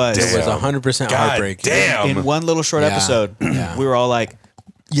 It was. It was damn. 100% God heartbreaking. damn. In one little short Yeah. episode, Yeah. we were all like,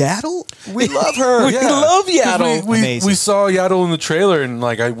 Yaddle? We love her. We love Yaddle. We Amazing. saw Yaddle in the trailer, and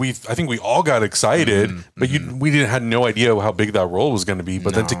like I think we all got excited, but we had no idea how big that role was going to be.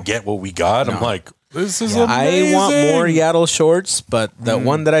 But then to get what we got, I'm like, This is amazing. I want more Yaddle shorts, but the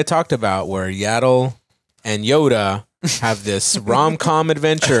one that I talked about where Yaddle and Yoda have this rom-com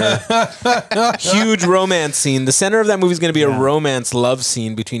adventure, huge romance scene. The center of that movie is going to be a romance love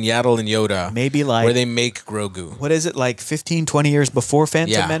scene between Yaddle and Yoda. Maybe like where they make Grogu. What is it, like 15, 20 years before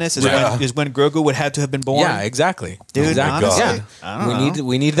Phantom Menace is when Grogu would have to have been born? Yeah, exactly. Dude, exactly. honestly, I don't know.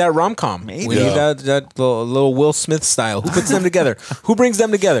 We need that rom-com. Maybe. We need that little Will Smith style. Who puts them together? Who brings them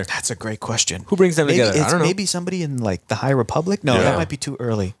together? That's a great question. Who brings them together? I don't know. Maybe somebody in like the High Republic. No, that might be too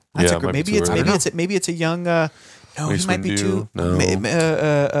early. That's maybe it's a young. No, Mace he might be Windu. too. No.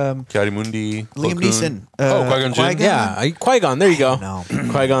 Kiadi-Mundi. Liam Neeson. Qui-Gon Jinn. Yeah, Qui-Gon. There you go. No.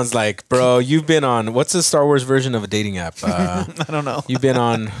 Qui-Gon's like, bro, you've been on, what's the Star Wars version of a dating app? I don't know. You've been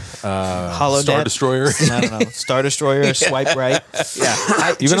on HoloNet. Star Destroyer. I don't know. Star Destroyer. Swipe right.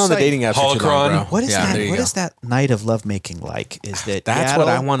 Yeah. You've been on the dating app for too long, bro. What is that? What is that night of lovemaking like? Is that that's Yaddle what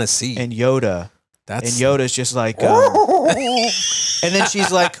I want to see. and Yoda. And Yoda's just like, and then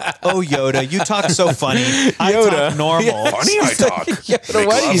she's like, "Oh, Yoda, you talk so funny. I talk normal. Funny I talk. Yoda,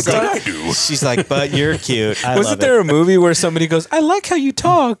 why do you Good talk? I do. She's like, but you're cute. Wasn't there a movie where somebody goes, "I like how you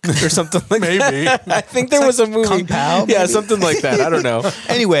talk" or something like Maybe. that? I think there was a movie. Kung Pao, yeah, maybe? something like that. I don't know.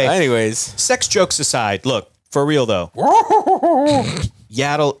 Anyways, sex jokes aside, look, for real though,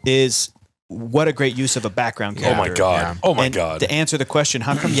 Yaddle is what a great use of a background character. Oh my god. Yeah. Oh my And god. to answer the question,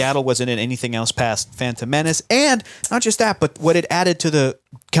 how come Yaddle wasn't in anything else past Phantom Menace? And not just that, but what it added to the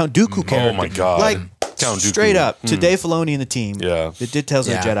Count Dooku character. Oh my god. Like Count Dooku. straight up to Dave Filoni and the team. Yeah. The Did Tales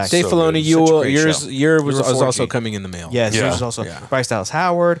of the Jedi. Dave So Filoni, good. Such a great yours show. was also Reforged. coming in the mail. Yes, Yeah. there was also Yeah. Bryce Dallas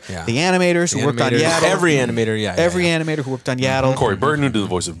Howard, Yeah. the animators who worked on Yaddle. Every animator, Every animator who worked on Yaddle. Corey Burton, who did the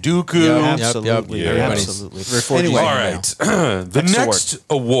voice of Dooku. Yep. Absolutely. Yep. Everybody's Absolutely. Anyway, All right. The next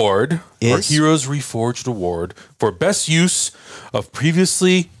award, our Is? Heroes Reforged Award for best use of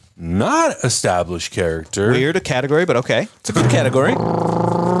previously not established character. Weird a category, but okay. it's a good category.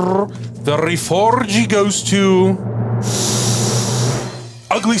 The Reforged goes to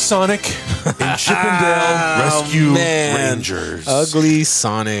Ugly Sonic in Chippendale Rescue Rangers. Ugly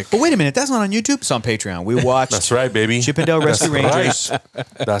Sonic. But wait a minute, that's not on YouTube. It's on Patreon. We watched That's right, baby. Chippendale Rescue Rangers.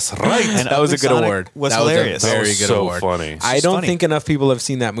 That's right. And That was a Ugly good Sonic award. Was That hilarious. Was a very That was good so award. funny. I It's don't funny. think enough people have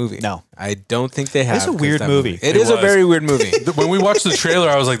seen that movie. No. I don't think they have. It's a 'cause weird that movie. It is a was. very weird movie. When we watched the trailer,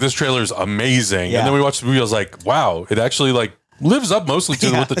 I was like, this trailer is amazing. Yeah. And then we watched the movie, I was like, wow, it actually like lives up mostly to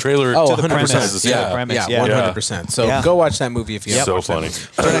what the trailer Oh, the 100%. premise. Yeah, To the premise, yeah, yeah. 100%. So Yeah. go watch that movie if you haven't so watched that funny. movie.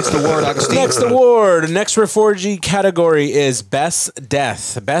 So next award, Agustin. Next award, next Reforged category is Best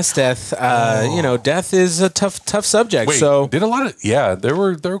Death. Best Death. You know, death is a tough subject. Wait, so did a lot of there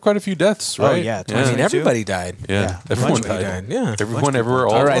were quite a few deaths, right? yeah, I mean, 22. everybody died. Yeah. Everyone Everybody died. Yeah. Everyone everywhere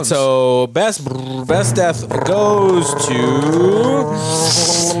all All at right, once. so best death goes to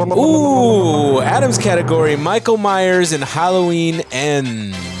Adam's category, Michael Myers in Halloween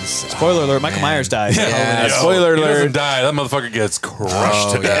Ends. Spoiler alert, Michael Myers died. Yeah, Yo, spoiler he alert. doesn't die. That motherfucker gets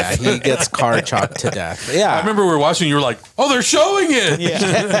crushed to Yeah, death. he gets car chopped to death. Yeah, I remember we were watching. You were like, "Oh, they're showing it."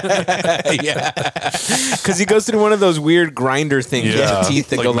 yeah, because he goes through one of those weird grinder things with Yeah. the teeth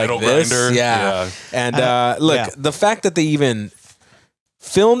that Like go like metal this. grinder. Yeah. Yeah. And look, yeah. the fact that they even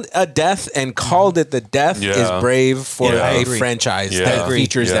filmed a death and called it the death Yeah. is brave for Yeah, I a agree. franchise Yeah. that I agree.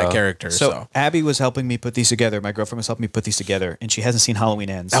 features Yeah. that character. So Abby was helping me put these together. My girlfriend was helping me put these together, and she hasn't seen Halloween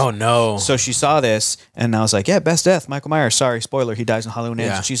Ends. oh no, So she saw this, and I was like, "Yeah, best death, Michael Myers. Sorry, spoiler, he dies in Halloween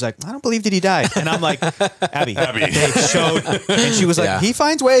Ends." Yeah. And she's like, "I don't believe that he died." And I'm like, "Abby, Abby. they showed," and she was like, Yeah. "He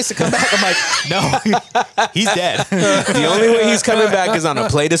finds ways to come back." I'm like, "No, he's dead." the only way he's coming back is on a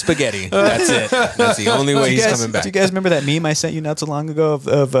plate of spaghetti. That's it. That's the only way he's coming back. Do you guys remember that meme I sent you not so long ago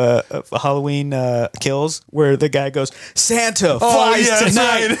of Halloween kills where the guy goes, "Santa flies yeah, that's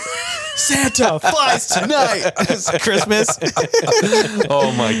tonight." right. Santa flies tonight. It's Christmas.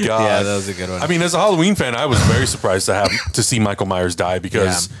 Oh my god. Yeah, that was a good one. I mean, as a Halloween fan, I was very surprised to see Michael Myers die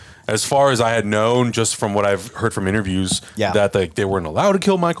because, as far as I had known, just from what I've heard from interviews, Yeah. that they weren't allowed to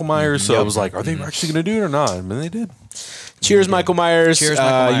kill Michael Myers. So I was like, are they actually going to do it or not? And they did. Cheers, Michael Myers. Cheers,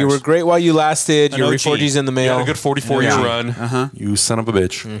 Michael You Myers. were great while you lasted. Your OG. Reforged's in the You mail. had a good 44-year Yeah. run. You son of a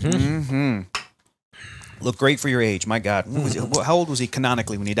bitch. Looked great for your age. My God. What was he, how old was he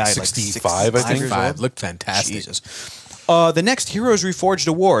canonically when he died? 65, I think. years old? Looked fantastic. Jesus. The next Heroes Reforged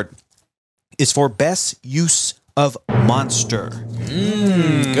award is for best use of monster.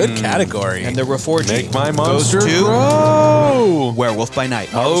 Good category. And the Reforged Make my goes monster to grow. Werewolf by Night.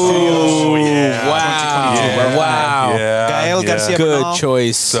 Oh, yeah. wow. Yeah. Wow. Yeah. Gael Garcia Good Bernal.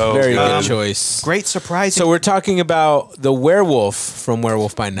 choice. So Very good. good choice. Great surprise. So we're talking about the werewolf from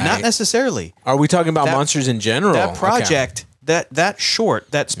Werewolf by Night. not necessarily. Are we talking about That- monsters in general? That project that short,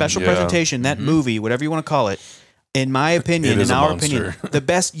 that special presentation, that movie, whatever you want to call it, in my opinion, in our opinion, the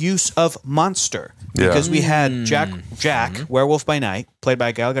best use of monster. Because we had Jack, Werewolf by Night, played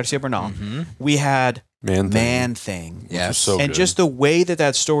by Gael Garcia Bernal. We had Man Thing. Yes. So and good. just the way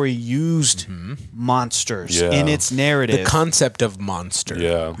that story used monsters in its narrative. The concept of monster.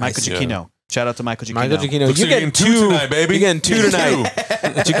 Yeah. Michael Giacchino. Shout out to Michael Giacchino. Michael Giacchino. Looks You like get you're getting two tonight, baby. You're getting two tonight.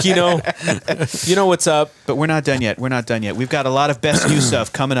 Giacchino. You know what's up. But we're not done yet. We're not done yet. We've got a lot of best use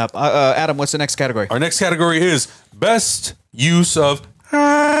stuff coming up. Adam, what's the next category? Our next category is best use of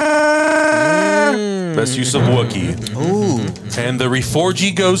best use of Wookie. Ooh. And the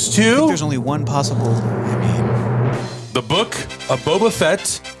Reforged goes to There's only one possible. the book of Boba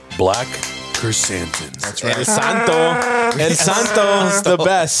Fett, Black Chrysanthemum. That's El Santo. El Santo's the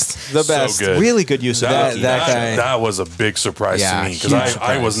best. The best. So good. Really good use of That, Wookie. that guy. that was a big surprise Yeah, to me because huge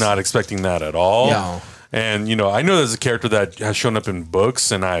I was surprise. not expecting that at all. No. And you know, I know there's a character that has shown up in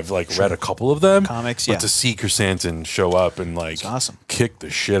books, and I've like read a couple of them. Comics, but yeah. to see Chrysanthemum show up and like awesome. kick the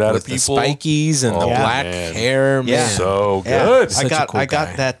shit out With of the people, spikies and the Oh, black man. hair. Yeah. Man. so Yeah. good. Such a cool I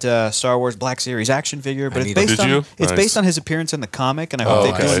got guy. that Star Wars Black Series action figure, but it's need based it. on Did you? it's Nice. based on his appearance in the comic, and I hope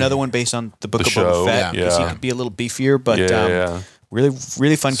they do okay. another one based on the book The of show, Boba Fett because yeah. he could be a little beefier. But Yeah. really,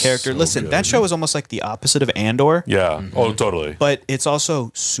 really fun character. So Listen, good. that show is almost like the opposite of Andor, Yeah. Oh, totally. but it's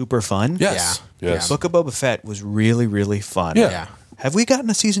also super fun. Yes. Yeah. Yes. Book of Boba Fett was really, really fun. Yeah. Yeah. Have we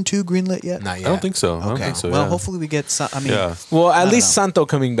gotten a season 2 greenlit yet? Not I yet. don't think so. I don't Okay. think so. Well, yeah. hopefully we get some. I mean, Yeah. Well, at don't least know. Santo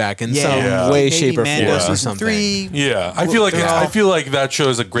coming back in yeah, some Yeah. way, maybe shape, or Mando form or season something. 3. Yeah, I feel like they're all- I feel like that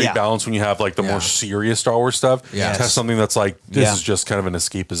shows a great Yeah. balance when you have like the Yeah. more serious Star Wars stuff. Yes. To have something that's like this Yeah. is just kind of an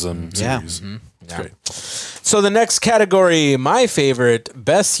escapism Yeah. series. It's Yeah. great. So the next category, my favorite,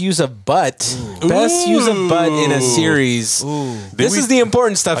 best use of butt. Best use of butt in a series. This is the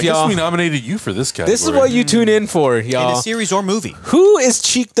important stuff, I guess y'all. we nominated you for this category. This is what you tune in for, In y'all. a series or movie. Who is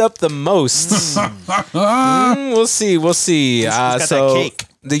cheeked up the most? We'll see. We'll see. Who's got that So cake?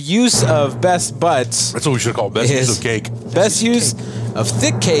 the use of best butts, That's what we should call best use of cake. best use of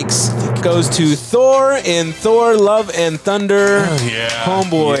thick cakes goes to Thor in Thor: Love and Thunder. Yeah.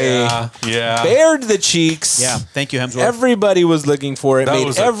 Homeboy. Yeah. Bared the cheeks. Yeah. Thank you, Hemsworth. Everybody was looking for it. That Made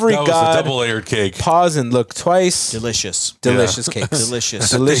was every that was a god double layered cake. pause and look twice. Delicious. Delicious cakes. Delicious.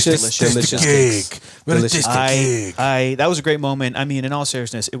 Delicious, delicious cakes. Delicious cakes. That was a great moment. I mean, in all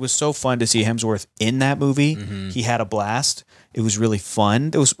seriousness, it was so fun to see Hemsworth in that movie. He had a blast. It was really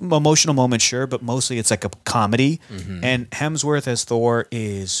fun. There was emotional moments, sure, but mostly it's like a comedy. And Hemsworth as Thor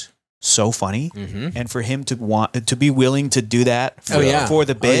is so funny, and for him to be willing to do that for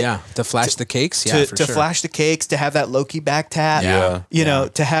the bit, to flash the cakes, to for sure. flash the cakes, to have that Loki back tap, Yeah. you know,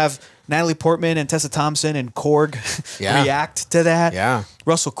 to have Natalie Portman and Tessa Thompson and Korg react to that. Yeah.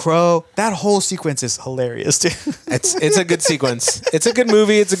 Russell Crowe. That whole sequence is hilarious too. It's a good sequence. It's a good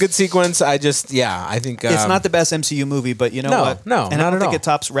movie. It's a good sequence. I think It's not the best MCU movie, but you know No, what? no, and not I don't at think all. it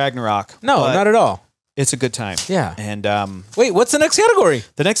tops Ragnarok. no, but not at all. It's a good time. Yeah. And Wait, what's the next category?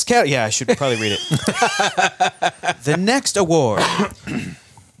 the next I should probably read it. The next award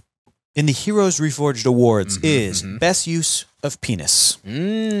in the Heroes Reforged Awards is Best Use of Penis. Ooh,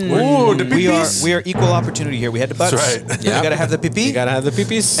 the We peepees. are equal opportunity here. We had the butts. That's right. We gotta have the pee You gotta have the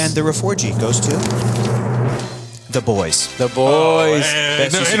peepees. and the Reforged goes to the boys. the boys.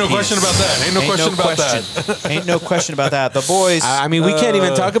 Best use Ain't of no penis. question about that. Ain't no question about that. Ain't no question about that. The boys. I mean, we can't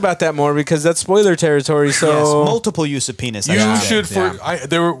even talk about that more because that's spoiler territory. So yes, multiple use of penis. I You should say.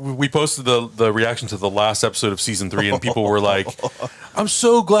 should we posted the reaction to the last episode of season 3 and people were like, I'm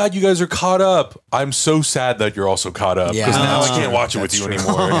so glad you guys are caught up. I'm so sad that you're also caught up because Yeah. now I That's can't true. watch it with you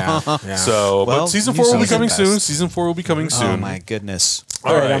anymore. Yeah. So, Well, but season new 4 will be season coming best. soon. Season 4 will be coming soon. Oh my goodness.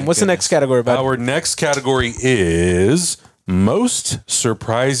 all right, what's the next category about? Our next category is most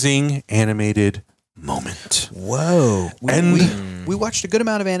surprising animated moment. Whoa. We watched a good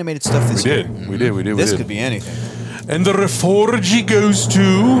amount of animated stuff this year. We did. This could be anything. And the Reforged goes to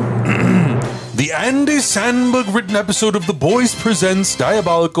the Andy Samberg written episode of The Boys Presents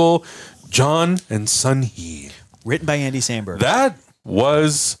Diabolical John and Sun Hee. Written by Andy Samberg. That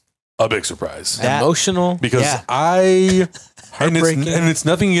was a big surprise. That- Emotional. Because Yeah. and Heartbreaking. it's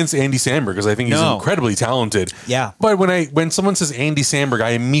nothing against Andy Samberg because I think he's No. incredibly talented. Yeah. But when someone says Andy Samberg,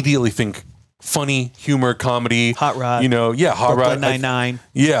 I immediately think funny, humor, comedy, Hot Rod. You know, yeah, Hot Brooklyn Rod. Nine-Nine.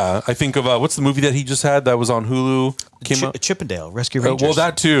 Yeah, I think of what's the movie that he just had that was on Hulu? Came out. Chippendale, Rescue Rangers. Well,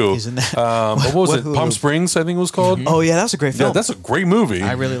 that too. He's in that. But what was What it? Hulu? Palm Springs, I think it was called. Oh yeah, that was a great film. Yeah, that's a great movie.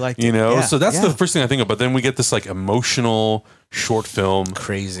 I really liked it. You know, Yeah, so that's yeah. the first thing I think of. But then we get this like emotional short film,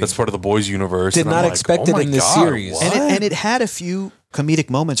 Crazy. That's part of the Boys universe. Did and I'm not like, expect oh it my in this God, series. what? and it had a few comedic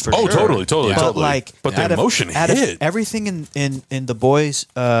moments for Oh, sure. totally. But like, but the emotion hit. Everything in The Boys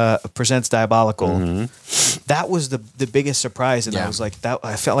Presents Diabolical. That was the biggest surprise, and I was like,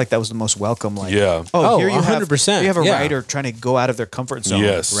 I felt like that was the most welcome. Like, here you 100%. have a writer trying to go out of their comfort zone.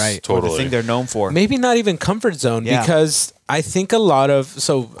 Yes, right. totally. Or the thing they're known for. Maybe not even comfort zone because I think a lot of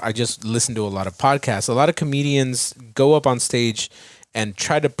I just listen to a lot of podcasts. A lot of comedians go up on stage and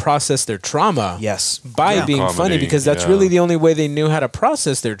try to process their trauma by being funny because that's really the only way they knew how to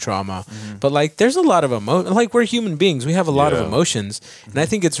process their trauma. But like there's a lot of emotion. Like we're human beings. We have a lot of emotions. And I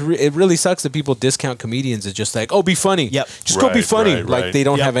think it really sucks that people discount comedians as just like, oh, be funny. Just go be funny. Like they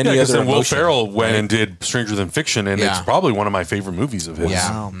don't have any other emotion. Will Ferrell went and did Stranger Than Fiction, and it's probably one of my favorite movies of his.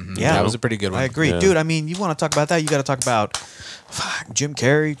 That was a pretty good one. I agree. Dude, I mean, you want to talk about that, you got to talk about Jim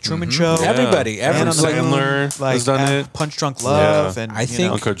Carrey, Truman Show. Everybody. Adam Sandler has done it. Punch Drunk Love. And I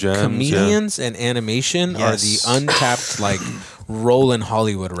think Uncle James, comedians and animation are the untapped like role in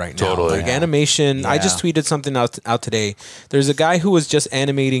Hollywood right now. Like animation. I just tweeted something out today. There's a guy who was just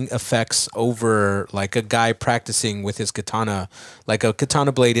animating effects over like a guy practicing with his katana, like a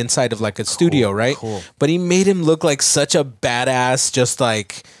katana blade inside of like a studio, right? But he made him look like such a badass, just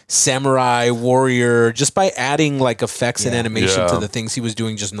like samurai warrior, just by adding like effects and animation to the things he was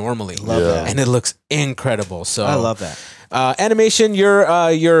doing just normally. Love that. And it looks incredible. So I love that. Animation, your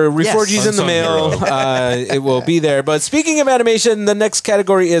Reforged's in the mail. It will be there. But speaking of animation, the next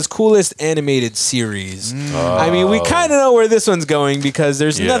category is coolest animated series. I mean, we kind of know where this one's going because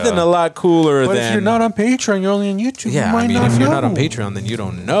there's nothing a lot cooler but than. if you're not on Patreon, you're only on YouTube. Yeah, I mean, if you're not on Patreon, then you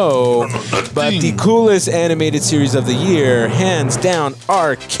don't know. But the coolest animated series of the year, hands down,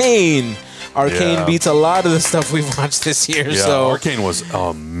 Arcane. Arcane beats a lot of the stuff we've watched this year. Yeah, so Arcane was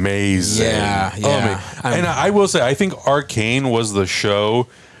amazing. Yeah. And I will say, I think Arcane was the show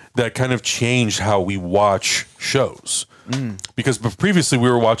that kind of changed how we watch shows. Because previously we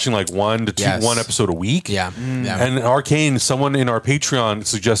were watching like one episode a week. And Arcane, someone in our Patreon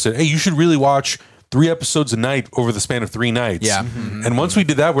suggested, hey, you should really watch 3 episodes a night over the span of 3 nights. And once we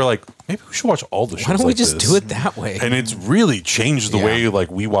did that, we're like, maybe we should watch all the shows. Why don't we just do it that way? And it's really changed the way like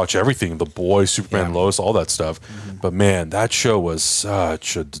we watch everything. The Boys, Superman, Lois, all that stuff. But man, that show was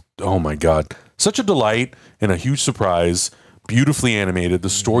such a, oh my God, such a delight and a huge surprise. Beautifully animated. The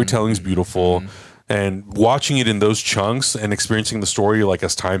storytelling's beautiful. And watching it in those chunks and experiencing the story like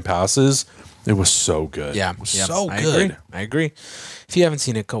as time passes, it was so good. Yeah. It was so good. I agree. If you haven't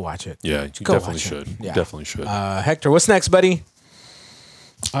seen it, go watch it. Yeah, you definitely should. You definitely should. Hector, what's next, buddy?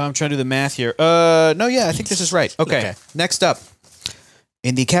 I'm trying to do the math here. No, I think this is right. Okay. Next up,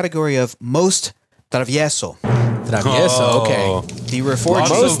 in the category of most Travieso. Okay. The Reforged.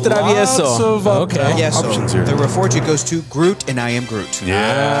 Most Travieso. Options here. The Reforged goes to Groot, and I am Groot.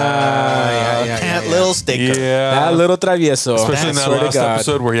 That little sticker. That little Travieso. Especially in that last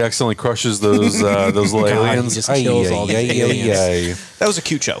episode where he accidentally crushes those little aliens. He just kills all the aliens. That was a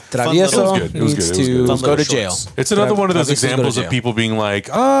cute show. Travieso needs to go to jail. It's another one of those examples of people being like,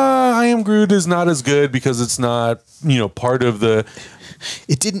 I Am Groot is not as good because it's not, part of the...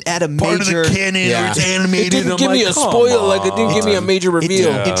 It didn't add a major... part of the canon or it's animated. It didn't give me a spoil. Like, it didn't give me a major reveal.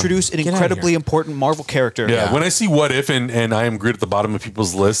 It didn't introduce an incredibly important Marvel character. Yeah, when I see What If and I Am Groot at the bottom of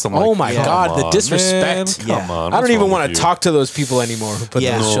people's lists, I'm like, oh my God, the disrespect. Man, come on. I don't even want to talk to those people anymore who put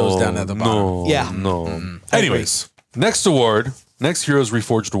those shows down at the bottom. No. Anyways, next award, next Heroes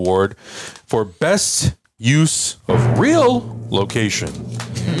Reforged Award for Best Use of Real Location.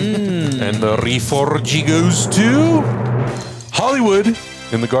 And the Reforged goes to... Hollywood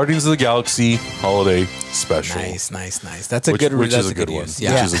in the Guardians of the Galaxy Holiday Special. Nice. That's a good one. Which is a good one.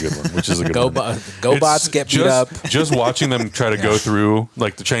 Which is a good one. Go bots get beat up. Just watching them try to go through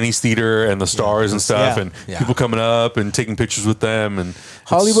like the Chinese theater and the stars and stuff, and people coming up and taking pictures with them. And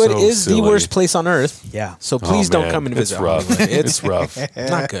Hollywood is the worst place on earth. Yeah. So please don't come and visit. It's rough. It's rough.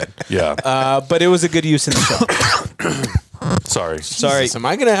 Not good. Yeah. But it was a good use in the show. Sorry. Jesus, am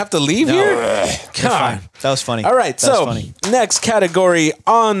I going to have to leave here? God. That was funny. All right. So next category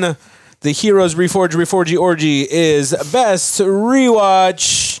on the Heroes Reforged Orgy is Best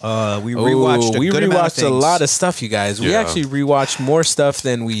Rewatch. We rewatched a lot of stuff, you guys. We actually rewatched more stuff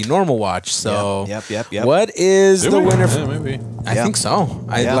than we normal watch. So Yep. what is the winner? Maybe. I think so.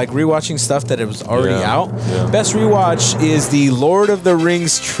 I like rewatching stuff that it was already out. Best rewatch is the Lord of the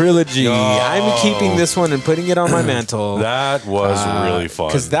Rings trilogy. I'm keeping this one and putting it on my mantle. That was really fun.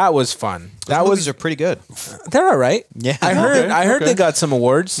 Because that was fun. Those are pretty good. They're all right. Yeah. I heard they got some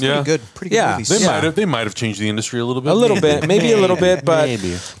awards. Yeah. Pretty good movies. They might have changed the industry a little bit. A little bit. Maybe a little bit. But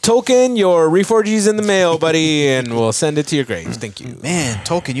Tolkien, your Reforged's in the mail, buddy, and we'll send it to your graves. Thank you. Man,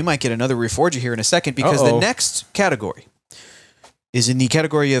 Tolkien, you might get another Reforged here in a second because the next category is in the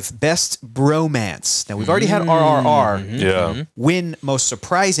category of Best Bromance. Now, we've already had RRR win Most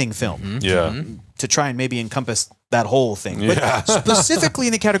Surprising Film. To try and maybe encompass that whole thing. But specifically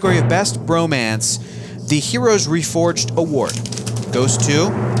in the category of Best Bromance, the Heroes Reforged Award goes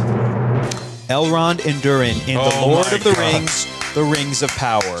to Elrond and Durin in The Lord of the Rings, The Rings of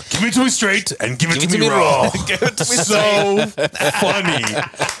Power. Give it to me straight and give it to me raw. So funny.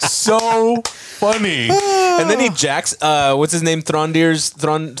 So funny. And then he jacks, what's his name? Throndir?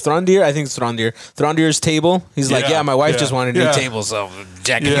 I think it's Throndir. Throndir's table. He's like, my wife just wanted a new table, so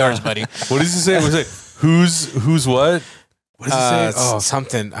jack yours, buddy. What does he say? What does he say? Who's what? What does he say?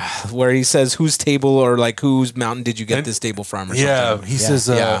 Something where he says, whose table or like whose mountain did you get this table from or something? Yeah, he says,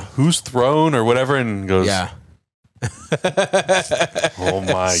 whose throne or whatever, and goes, oh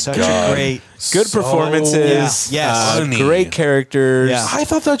my Such God. a great, good performances. Great characters. I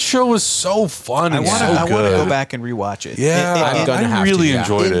thought that show was so fun. I want to go back and rewatch it. I really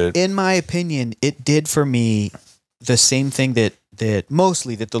enjoyed it. In my opinion, it did for me the same thing that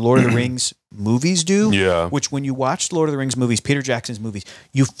mostly that the Lord of the Rings movies do. Yeah. Which when you watch Lord of the Rings movies, Peter Jackson's movies,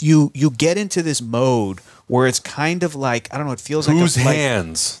 you get into this mode where it's kind of like, I don't know, it feels like whose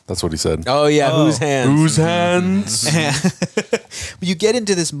hands? That's what he said. Oh yeah, whose hands? Whose hands? You get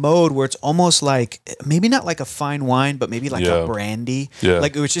into this mode where it's almost like maybe not like a fine wine, but maybe like a brandy. Yeah.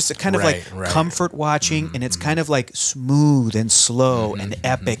 Like it was just a kind of like comfort watching, and it's kind of like smooth and slow and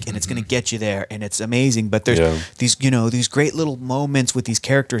epic, and it's going to get you there, and it's amazing. But there's these these great little moments with these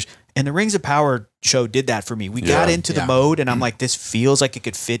characters. And the Rings of Power show did that for me. We got into the mode, and I'm like, this feels like it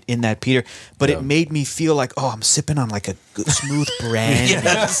could fit in that Peter, but it made me feel like, I'm sipping on like a good, smooth brandy.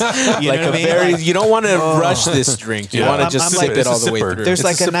 You don't want to rush this drink. You want to just sip it all the way through. There's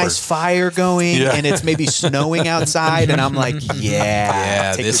like a nice fire going, and it's maybe snowing outside, and I'm like,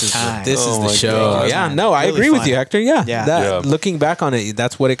 this is the show. God. Yeah, no, I agree with you, Hector. Looking back on it,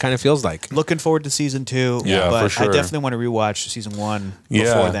 that's what it kind of feels like. Looking forward to season 2. Yeah, but for sure. I definitely want to rewatch season 1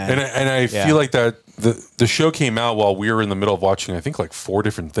 before then. And I feel like that the show came out while we were in the middle of watching, I think, like 4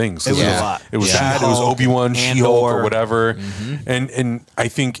 different things. It was a lot. It was that. It was Obi-Wan, She-Hulk, or whatever. And I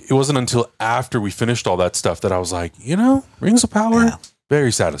think it wasn't until after we finished all that stuff that I was like, Rings of Power,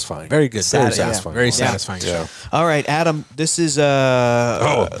 very satisfying. Very good. Very satisfying. Very satisfying show. All right, Adam, this is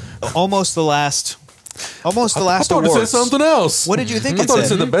almost the last. Almost the last award. I thought it said something else. What did you think I thought it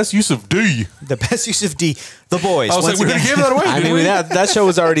said the best use of D. The best use of D. The Boys. I was like, we're going to give that away. I mean, that show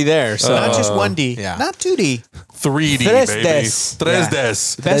was already there. So. Not just 1D. Not 2D. 3D, baby.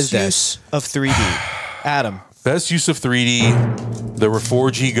 3D. Best use of 3D. Adam. Best use of 3D. The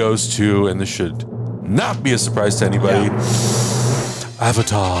Reforged goes to, and this should not be a surprise to anybody,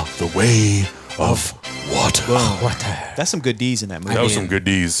 Avatar, The Way of Water. That's some good D's in that movie. That was some good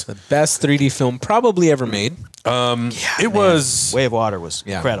D's. The best 3D film probably ever made. It was Way of Water was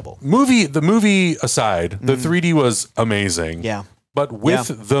incredible. The movie aside, the 3D was amazing. Yeah. But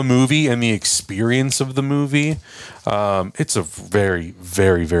with the movie and the experience of the movie, it's a very,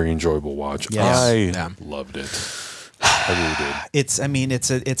 very, very enjoyable watch. Yes. I loved it. I really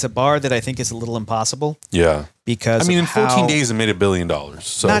did. It's a bar that I think is a little impossible. Yeah. Because in 14 days it made $1 billion.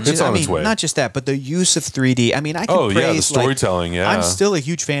 So it's on its way. Not just that, but the use of 3D. I mean, I can praise the storytelling, I'm still a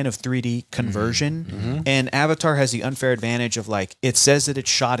huge fan of 3D conversion. And Avatar has the unfair advantage of it says that it's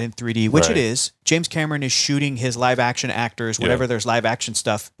shot in 3D, which it is. James Cameron is shooting his live action actors, whenever there's live action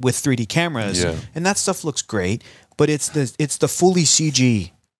stuff, with 3D cameras. Yeah. And that stuff looks great, but it's the fully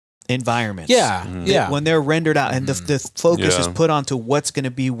CG environments. When they're rendered out and the focus is put onto what's going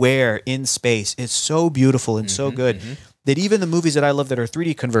to be where in space, it's so beautiful and so good that even the movies that I love that are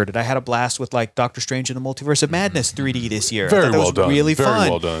 3D converted, I had a blast with Doctor Strange and the Multiverse of Madness 3D this year. Very well done. Really fun. Very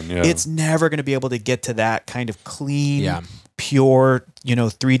well done. Yeah. It's never going to be able to get to that kind of clean, pure,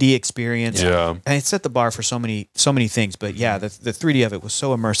 3D experience. Yeah. And it set the bar for so many things. But the 3D of it was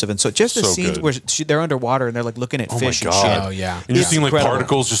so immersive. And so just the scenes where they're underwater and they're looking at fish and shit. Oh, yeah. And you're seeing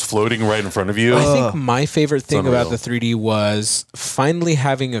particles just floating right in front of you. I think my favorite thing about the 3D was finally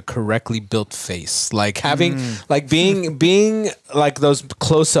having a correctly built face. Like having, being like those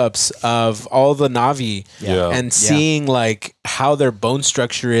close-ups of all the Na'vi and seeing how their bone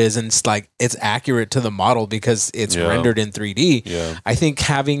structure is, and it's accurate to the model because it's rendered in 3D. Yeah. I think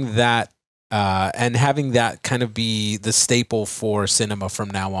having that and having that kind of be the staple for cinema from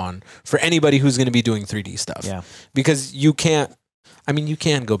now on for anybody who's going to be doing 3D stuff. Yeah. Because you can't. I mean, you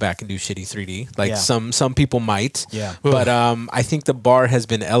can go back and do shitty 3D. Some people might. Yeah. But I think the bar has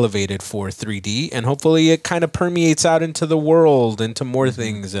been elevated for 3D, and hopefully it kind of permeates out into the world, into more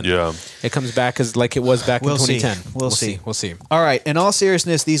things, and it comes back as like it was back in 2010. We'll see. We'll see. All right. In all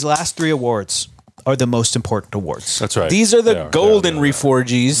seriousness, these last 3 awards are the most important awards. That's right. These are the golden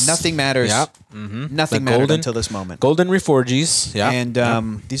Reforges. Nothing matters. Yep. Nothing mattered until this moment. Golden Reforges. Yeah.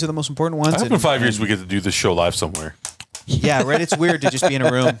 And these are the most important ones. I hope in 5 years we get to do this show live somewhere. Yeah, right. It's weird to just be in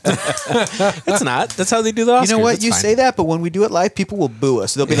a room. It's not. That's how they do the Oscars. You know what? It's You fine. say that, but when we do it live, people will boo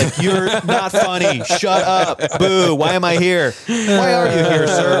us. They'll be like, "You're not funny. Shut up. Boo. Why am I here? Why are you here,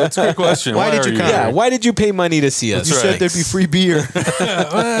 sir?" That's a good question. Why did you come? Yeah. Why did you pay money to see us? You said there'd be free beer.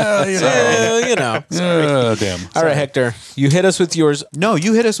 Well, you know. damn. All right, Hector. You hit us with yours. No,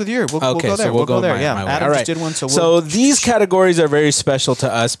 you hit us with your. We'll go there. So we'll go there. my way. Adam All just did one. So these categories are very special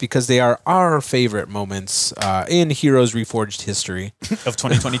to us because they are our favorite moments in Heroes Reforged history. of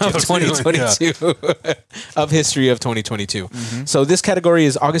 2022. 2022 of history of 2022. So this category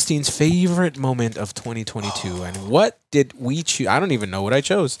is Augustine's favorite moment of 2022. And what did we choose? I don't even know what I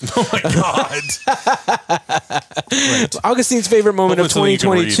chose. Oh my God. Augustine's favorite moment of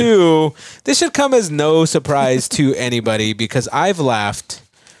 2022. This should come as no surprise to anybody because I've laughed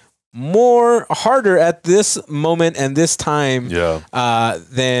harder at this moment and this time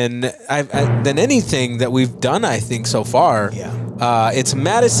than anything that we've done, I think, so far. It's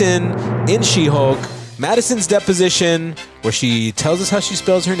Madison in She-Hulk. Madison's deposition, where she tells us how she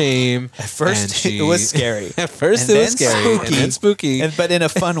spells her name. At first, it was scary. At first, and it was scary. Spooky, and then spooky. But in a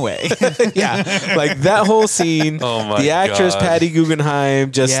fun way. Yeah, like that whole scene. Oh my the actress God. Patty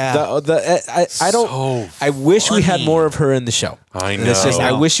Guggenheim. Just I wish we had more of her in the show. I know. It's just,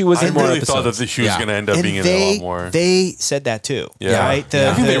 I wish she was in more really episodes. thought that she was going to end up being in a lot more. They said that too. Yeah. Right?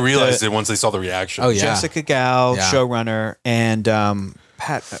 I think they realized it once they saw the reaction. Oh, yeah. Jessica Gao, showrunner, and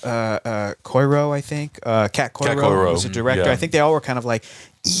Pat Coiro, I think. Kat Coiro was a director. Yeah. I think they all were kind of like,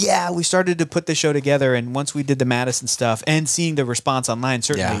 yeah, we started to put the show together, and once we did the Madison stuff and seeing the response online,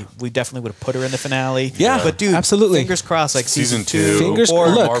 certainly we definitely would have put her in the finale. Yeah, but dude, absolutely. Fingers crossed, like season 2, fingers or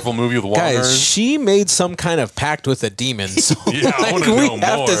look, Marvel movie with guys, Warners. she made some kind of pact with a demon. So Yeah, I wanna we know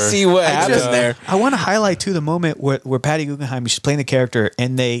have more. to see what happens there. I want to highlight too the moment where Patty Guggenheim, she's playing the character,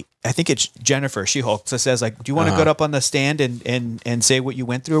 and I think it's Jennifer, She-Hulk, so says like, "Do you want to go up on the stand and say what you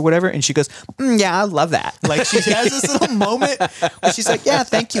went through or whatever?" And she goes, "Yeah, I love that." Like she has this little moment where she's like, "Yeah,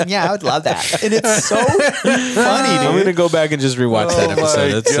 thank you. Yeah, I would love that." And it's so funny, dude. I'm gonna go back and just rewatch that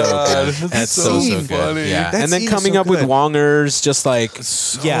episode. It's so good. That's so good. Funny. Yeah, That and then scene is coming so up with good. Wongers, just like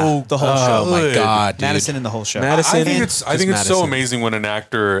the whole show. Oh my God, dude. Madison in the whole show. Madison. I think it's so amazing when an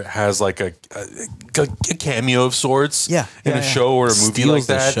actor has like a cameo of sorts in a show or a movie like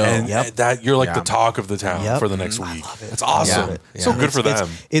that, and that you're like the talk of the town for the next week. It's awesome. So good for them.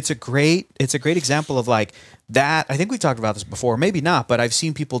 It's a great example of like that. I think we talked about this before, maybe not, but I've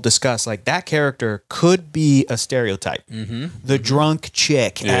seen people discuss like that character could be a stereotype, the drunk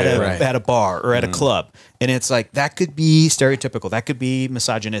chick at a bar or at a club, and it's like that could be stereotypical, that could be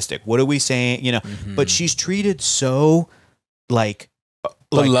misogynistic. What are we saying? You know, but she's treated so like.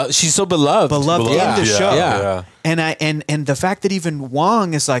 She's so beloved in the show. Yeah. And the fact that even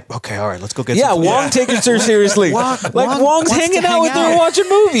Wong is like, okay, all right, let's go get some food. Wong takes her seriously. Wong's hanging out with her watching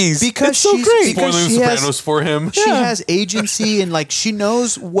movies because it's so great. Spoiling The Sopranos for him. She has agency and like she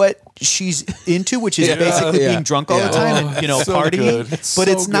knows what she's into, which is basically being drunk all the time and partying. But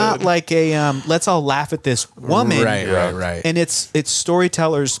it's not like a let's all laugh at this woman. Right. And it's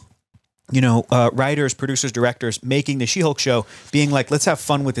storytellers, writers, producers, directors making the She-Hulk show being like, let's have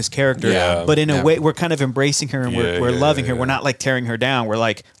fun with this character. But in a way, we're kind of embracing her and we're loving her. We're not like tearing her down. We're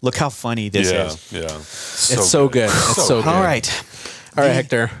like, look how funny this is. Yeah. It's so good. It's so good. All right,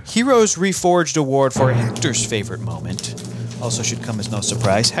 Hector. Heroes Reforged Award for Hector's favorite moment also should come as no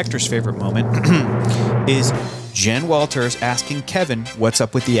surprise. Hector's favorite moment is Jen Walters asking Kevin what's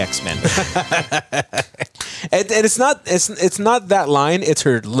up with the X-Men. And it's not that line. It's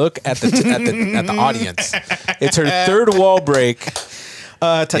her look at the audience. It's her third wall break.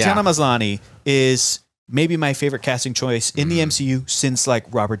 Tatiana Maslany is maybe my favorite casting choice in the MCU since like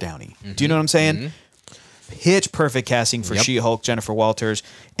Robert Downey. Do you know what I'm saying? Pitch perfect casting for She-Hulk, Jennifer Walters,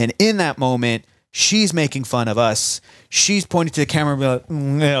 and in that moment, she's making fun of us. She's pointing to the camera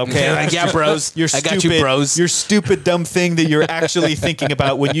and be like, okay, yeah, bros. You're stupid. I got you, bros. You're stupid, dumb thing that you're actually thinking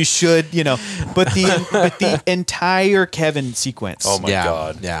about when you should, But the entire Kevin sequence. Oh my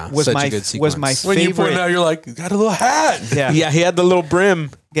God. Yeah. Was Such my a good sequence. was my When you point favorite. out, you're like, you got a little hat. Yeah, he had the little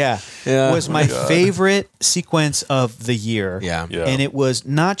brim. Was my favorite sequence of the year. Yeah. And it was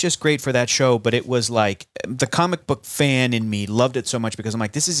not just great for that show, but it was like the comic book fan in me loved it so much because I'm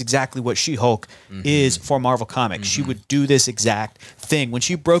like, this is exactly what She-Hulk is for Marvel Comics. She would would do this exact thing. When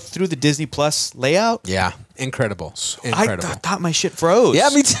she broke through the Disney Plus layout, incredible. I thought my shit froze. Yeah,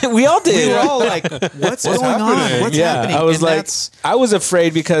 me too. We all did. We were all like, "What's going on? What's happening?" I was I was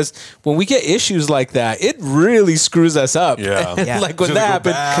afraid because when we get issues like that, it really screws us up. Yeah, Like when that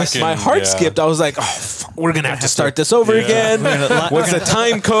happened, my heart skipped. I was like, "Oh, we're gonna have to start this over again. What's the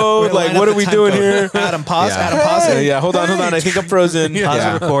time code? Like, what are we doing here?" Adam, pause. Adam, pause. Yeah, hold on. I think I'm frozen. Pause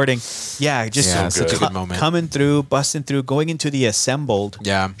the recording. Yeah, just such a good moment. Coming through, busting through, going into the assembled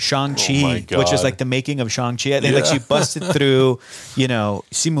Shang-Chi, which is like the making of Shang-Chi. I think like she busted through,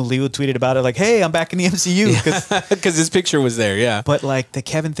 Simu Liu tweeted about it like, hey, I'm back in the MCU. Because his picture was there, But like the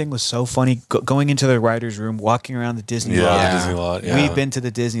Kevin thing was so funny. Going into the writer's room, walking around the Disney lot. Disney lot. We've been to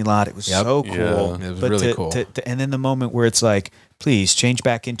the Disney lot. It was so cool. Yeah. It was really cool. And then the moment where it's like, please change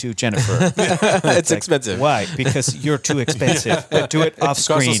back into Jennifer. It's like, expensive. Why? Because you're too expensive. But do it off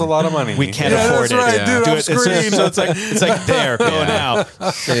screen. It costs us a lot of money. We can't afford it. Right. Do it off screen. So it's like there, go now.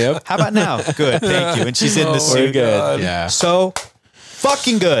 How about now? Good, thank you. And she's in the suit. Good. Yeah. So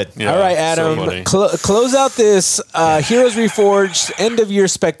fucking good. All right, Adam. Close out this Heroes Reforged end of year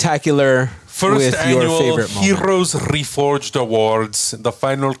spectacular. First with annual your favorite moment. Heroes Reforged Awards, the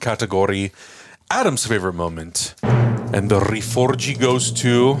final category. Adam's favorite moment. And the Reforged goes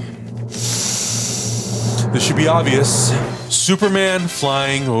to... This should be obvious. Superman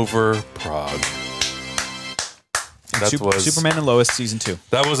flying over Prague. Superman and Lois season 2.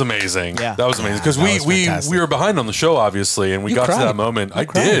 That was amazing. Yeah. That was amazing because we were behind on the show obviously, and we got to that moment. I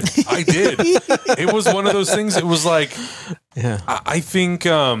did. It was one of those things. It was like, I think.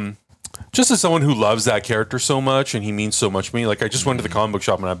 Just as someone who loves that character so much and he means so much to me, like I just went to the comic book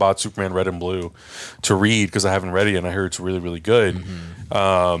shop and I bought Superman Red and Blue to read because I haven't read it and I heard it's really, really good.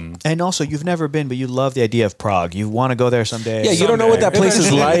 And also, you've never been, but you love the idea of Prague. You want to go there someday. Yeah, you don't know what that place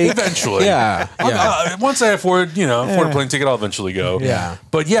is like. Eventually. Once I afford a plane ticket, I'll eventually go. Yeah.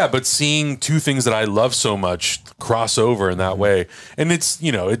 But seeing two things that I love so much cross over in that way. And it's,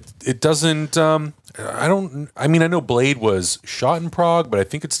 it doesn't... I know Blade was shot in Prague, but I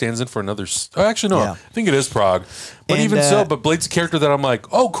think it stands in for another. Actually, no, I think it is Prague. But but Blade's a character that I'm like,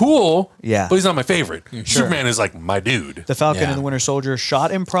 oh, cool. Yeah. But he's not my favorite. Superman is like my dude. The Falcon and the Winter Soldier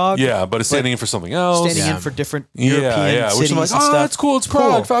shot in Prague. Yeah, but it's standing in for something else. Standing in for different European cities. Which I'm like, and stuff. That's cool. It's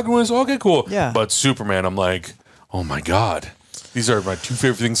Prague. Falcon Winter Soldier. Okay, cool. Yeah. But Superman, I'm like, oh my God. These are my two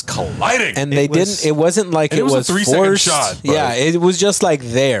favorite things colliding. And it wasn't like it was a 3-second shot. Yeah, it was just like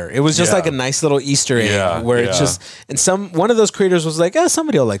there. It was just like a nice little Easter egg where it's just, and one of those creators was like,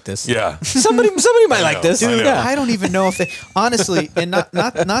 somebody will like this. Yeah. Somebody might like this. Dude, I don't even know if they, honestly, and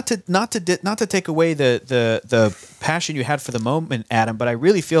not to take away the passion you had for the moment, Adam, but I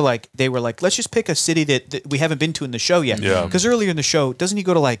really feel like they were like, let's just pick a city that we haven't been to in the show yet. Yeah. Because earlier in the show, doesn't he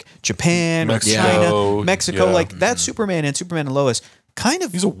go to like Japan or China, Mexico? Yeah. Like that's Superman and Lois. Kind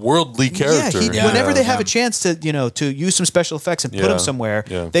of, he's a worldly character. Whenever they have a chance to use some special effects and put him somewhere,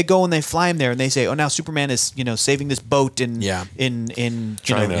 they go and they fly him there and they say, "Oh, now Superman is saving this boat in China. in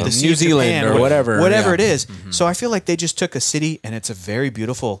New Zealand or whatever it is." So I feel like they just took a city and it's a very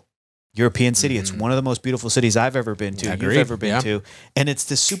beautiful European city. It's one of the most beautiful cities I've ever been to. You've ever been to, and it's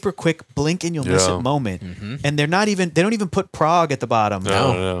this super quick blink and you'll miss it moment. And they don't even put Prague at the bottom,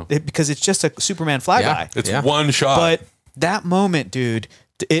 because it's just a Superman flyby. It's one shot, but that moment, dude,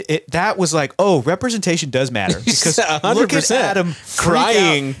 that was like, oh, representation does matter, because 100%. Look at Adam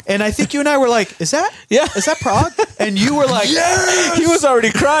crying, and I think you and I were like, is that Prague? And you were like, yes! He was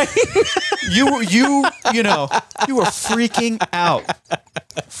already crying. you were freaking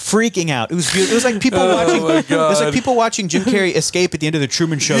out. It was beautiful. It was like people watching. It was like people watching Jim Carrey escape at the end of the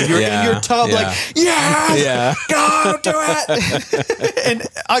Truman Show. You're in your tub, like, go do it. And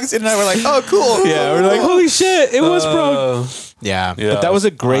Agustin and I were like, oh, cool. Yeah, we're like, holy shit, it was Prague. Yeah, but that was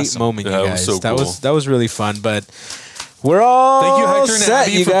a great moment, you guys. Was so cool. That was really fun, but. We're all Thank you, Hector and set,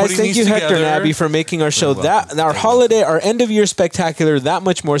 Abby, you for guys. putting Thank these you, Hector together. and Abby, for making our show our holiday, our end of year spectacular that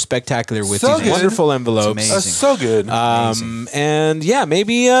much more spectacular with these wonderful envelopes. That's so good. And yeah,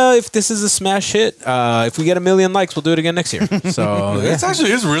 maybe if this is a smash hit, if we get 1 million likes, we'll do it again next year. So it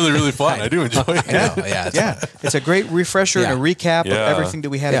actually is really, really fun. I do enjoy it. It's a great refresher and a recap of everything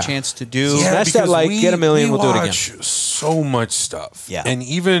that we had a chance to do. Smash that like, get 1 million, we'll do it again. So much stuff. Yeah, and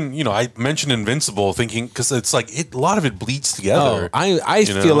even I mentioned Invincible, thinking because it's like a lot of it bleeds together. I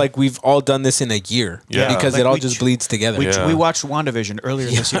feel like we've all done this in a year because it all just bleeds together. We watched WandaVision earlier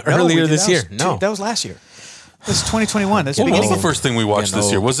this year. That was last year. This is 2021. That's what was the first thing we watched this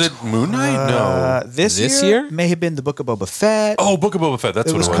year? Was it Moon Knight? No. This year may have been the Book of Boba Fett. Oh, Book of Boba Fett.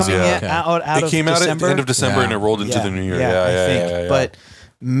 That's what it was. Coming out it came out at the end of December and it rolled into the new year. I think. But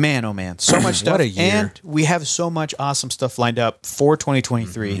Man, oh man, so much stuff. What a year. And we have so much awesome stuff lined up for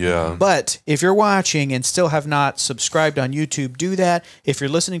 2023. Yeah. But if you're watching and still have not subscribed on YouTube, do that. If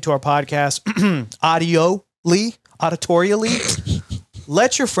you're listening to our podcast auditorially,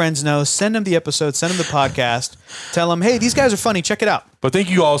 let your friends know. Send them the episode. Send them the podcast. Tell them, hey, these guys are funny. Check it out. But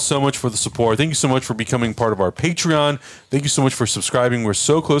thank you all so much for the support. Thank you so much for becoming part of our Patreon. Thank you so much for subscribing. We're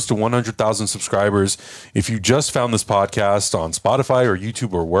so close to 100,000 subscribers. If you just found this podcast on Spotify or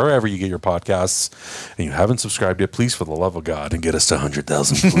YouTube or wherever you get your podcasts and you haven't subscribed yet, please, for the love of God, and get us to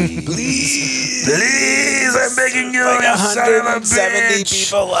 100,000, please. Please, I'm begging you. Like 170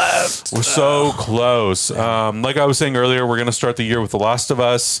 people left. We're so close. Like I was saying earlier, we're going to start the year with The Last of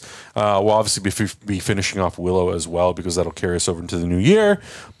Us. We'll obviously be finishing off Willow as well, because that'll carry us over into the new year.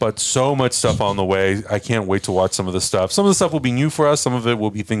 But so much stuff on the way. I can't wait to watch some of the stuff. Some of the stuff will be new for us. Some of it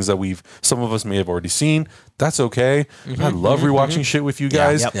will be things that some of us may have already seen. That's okay. I love rewatching shit with you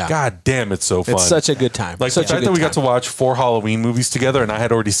guys. Yeah. God damn, it's so fun. It's such a good time. Like the fact that we got to watch 4 Halloween movies together, and I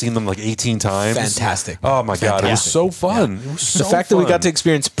had already seen them like 18 times. Fantastic. Oh my God, it was so fun. It was so the fact that we got to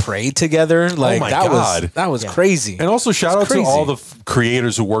experience Prey together, like that was crazy. And also shout out to all the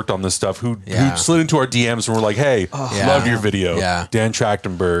creators who worked on this stuff, who slid into our DMs and were like, "Hey, love your video." Yeah. Dan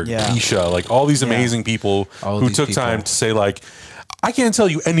Trachtenberg, Keisha, like all these amazing people who took time to say like, I can't tell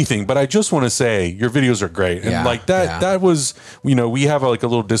you anything, but I just want to say your videos are great. And like that was, we have like a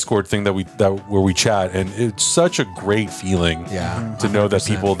little Discord thing that where we chat, and it's such a great feeling to know that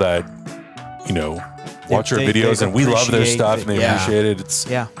people that, watch our videos and we love their stuff and they appreciate it. It's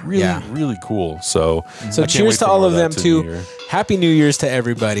really cool. So cheers to all of them too. Happy New Year's to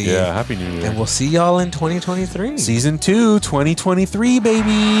everybody. Yeah, Happy New Year. And we'll see y'all in 2023. Season 2, 2023,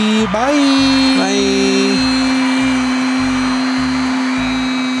 baby. Bye. Bye.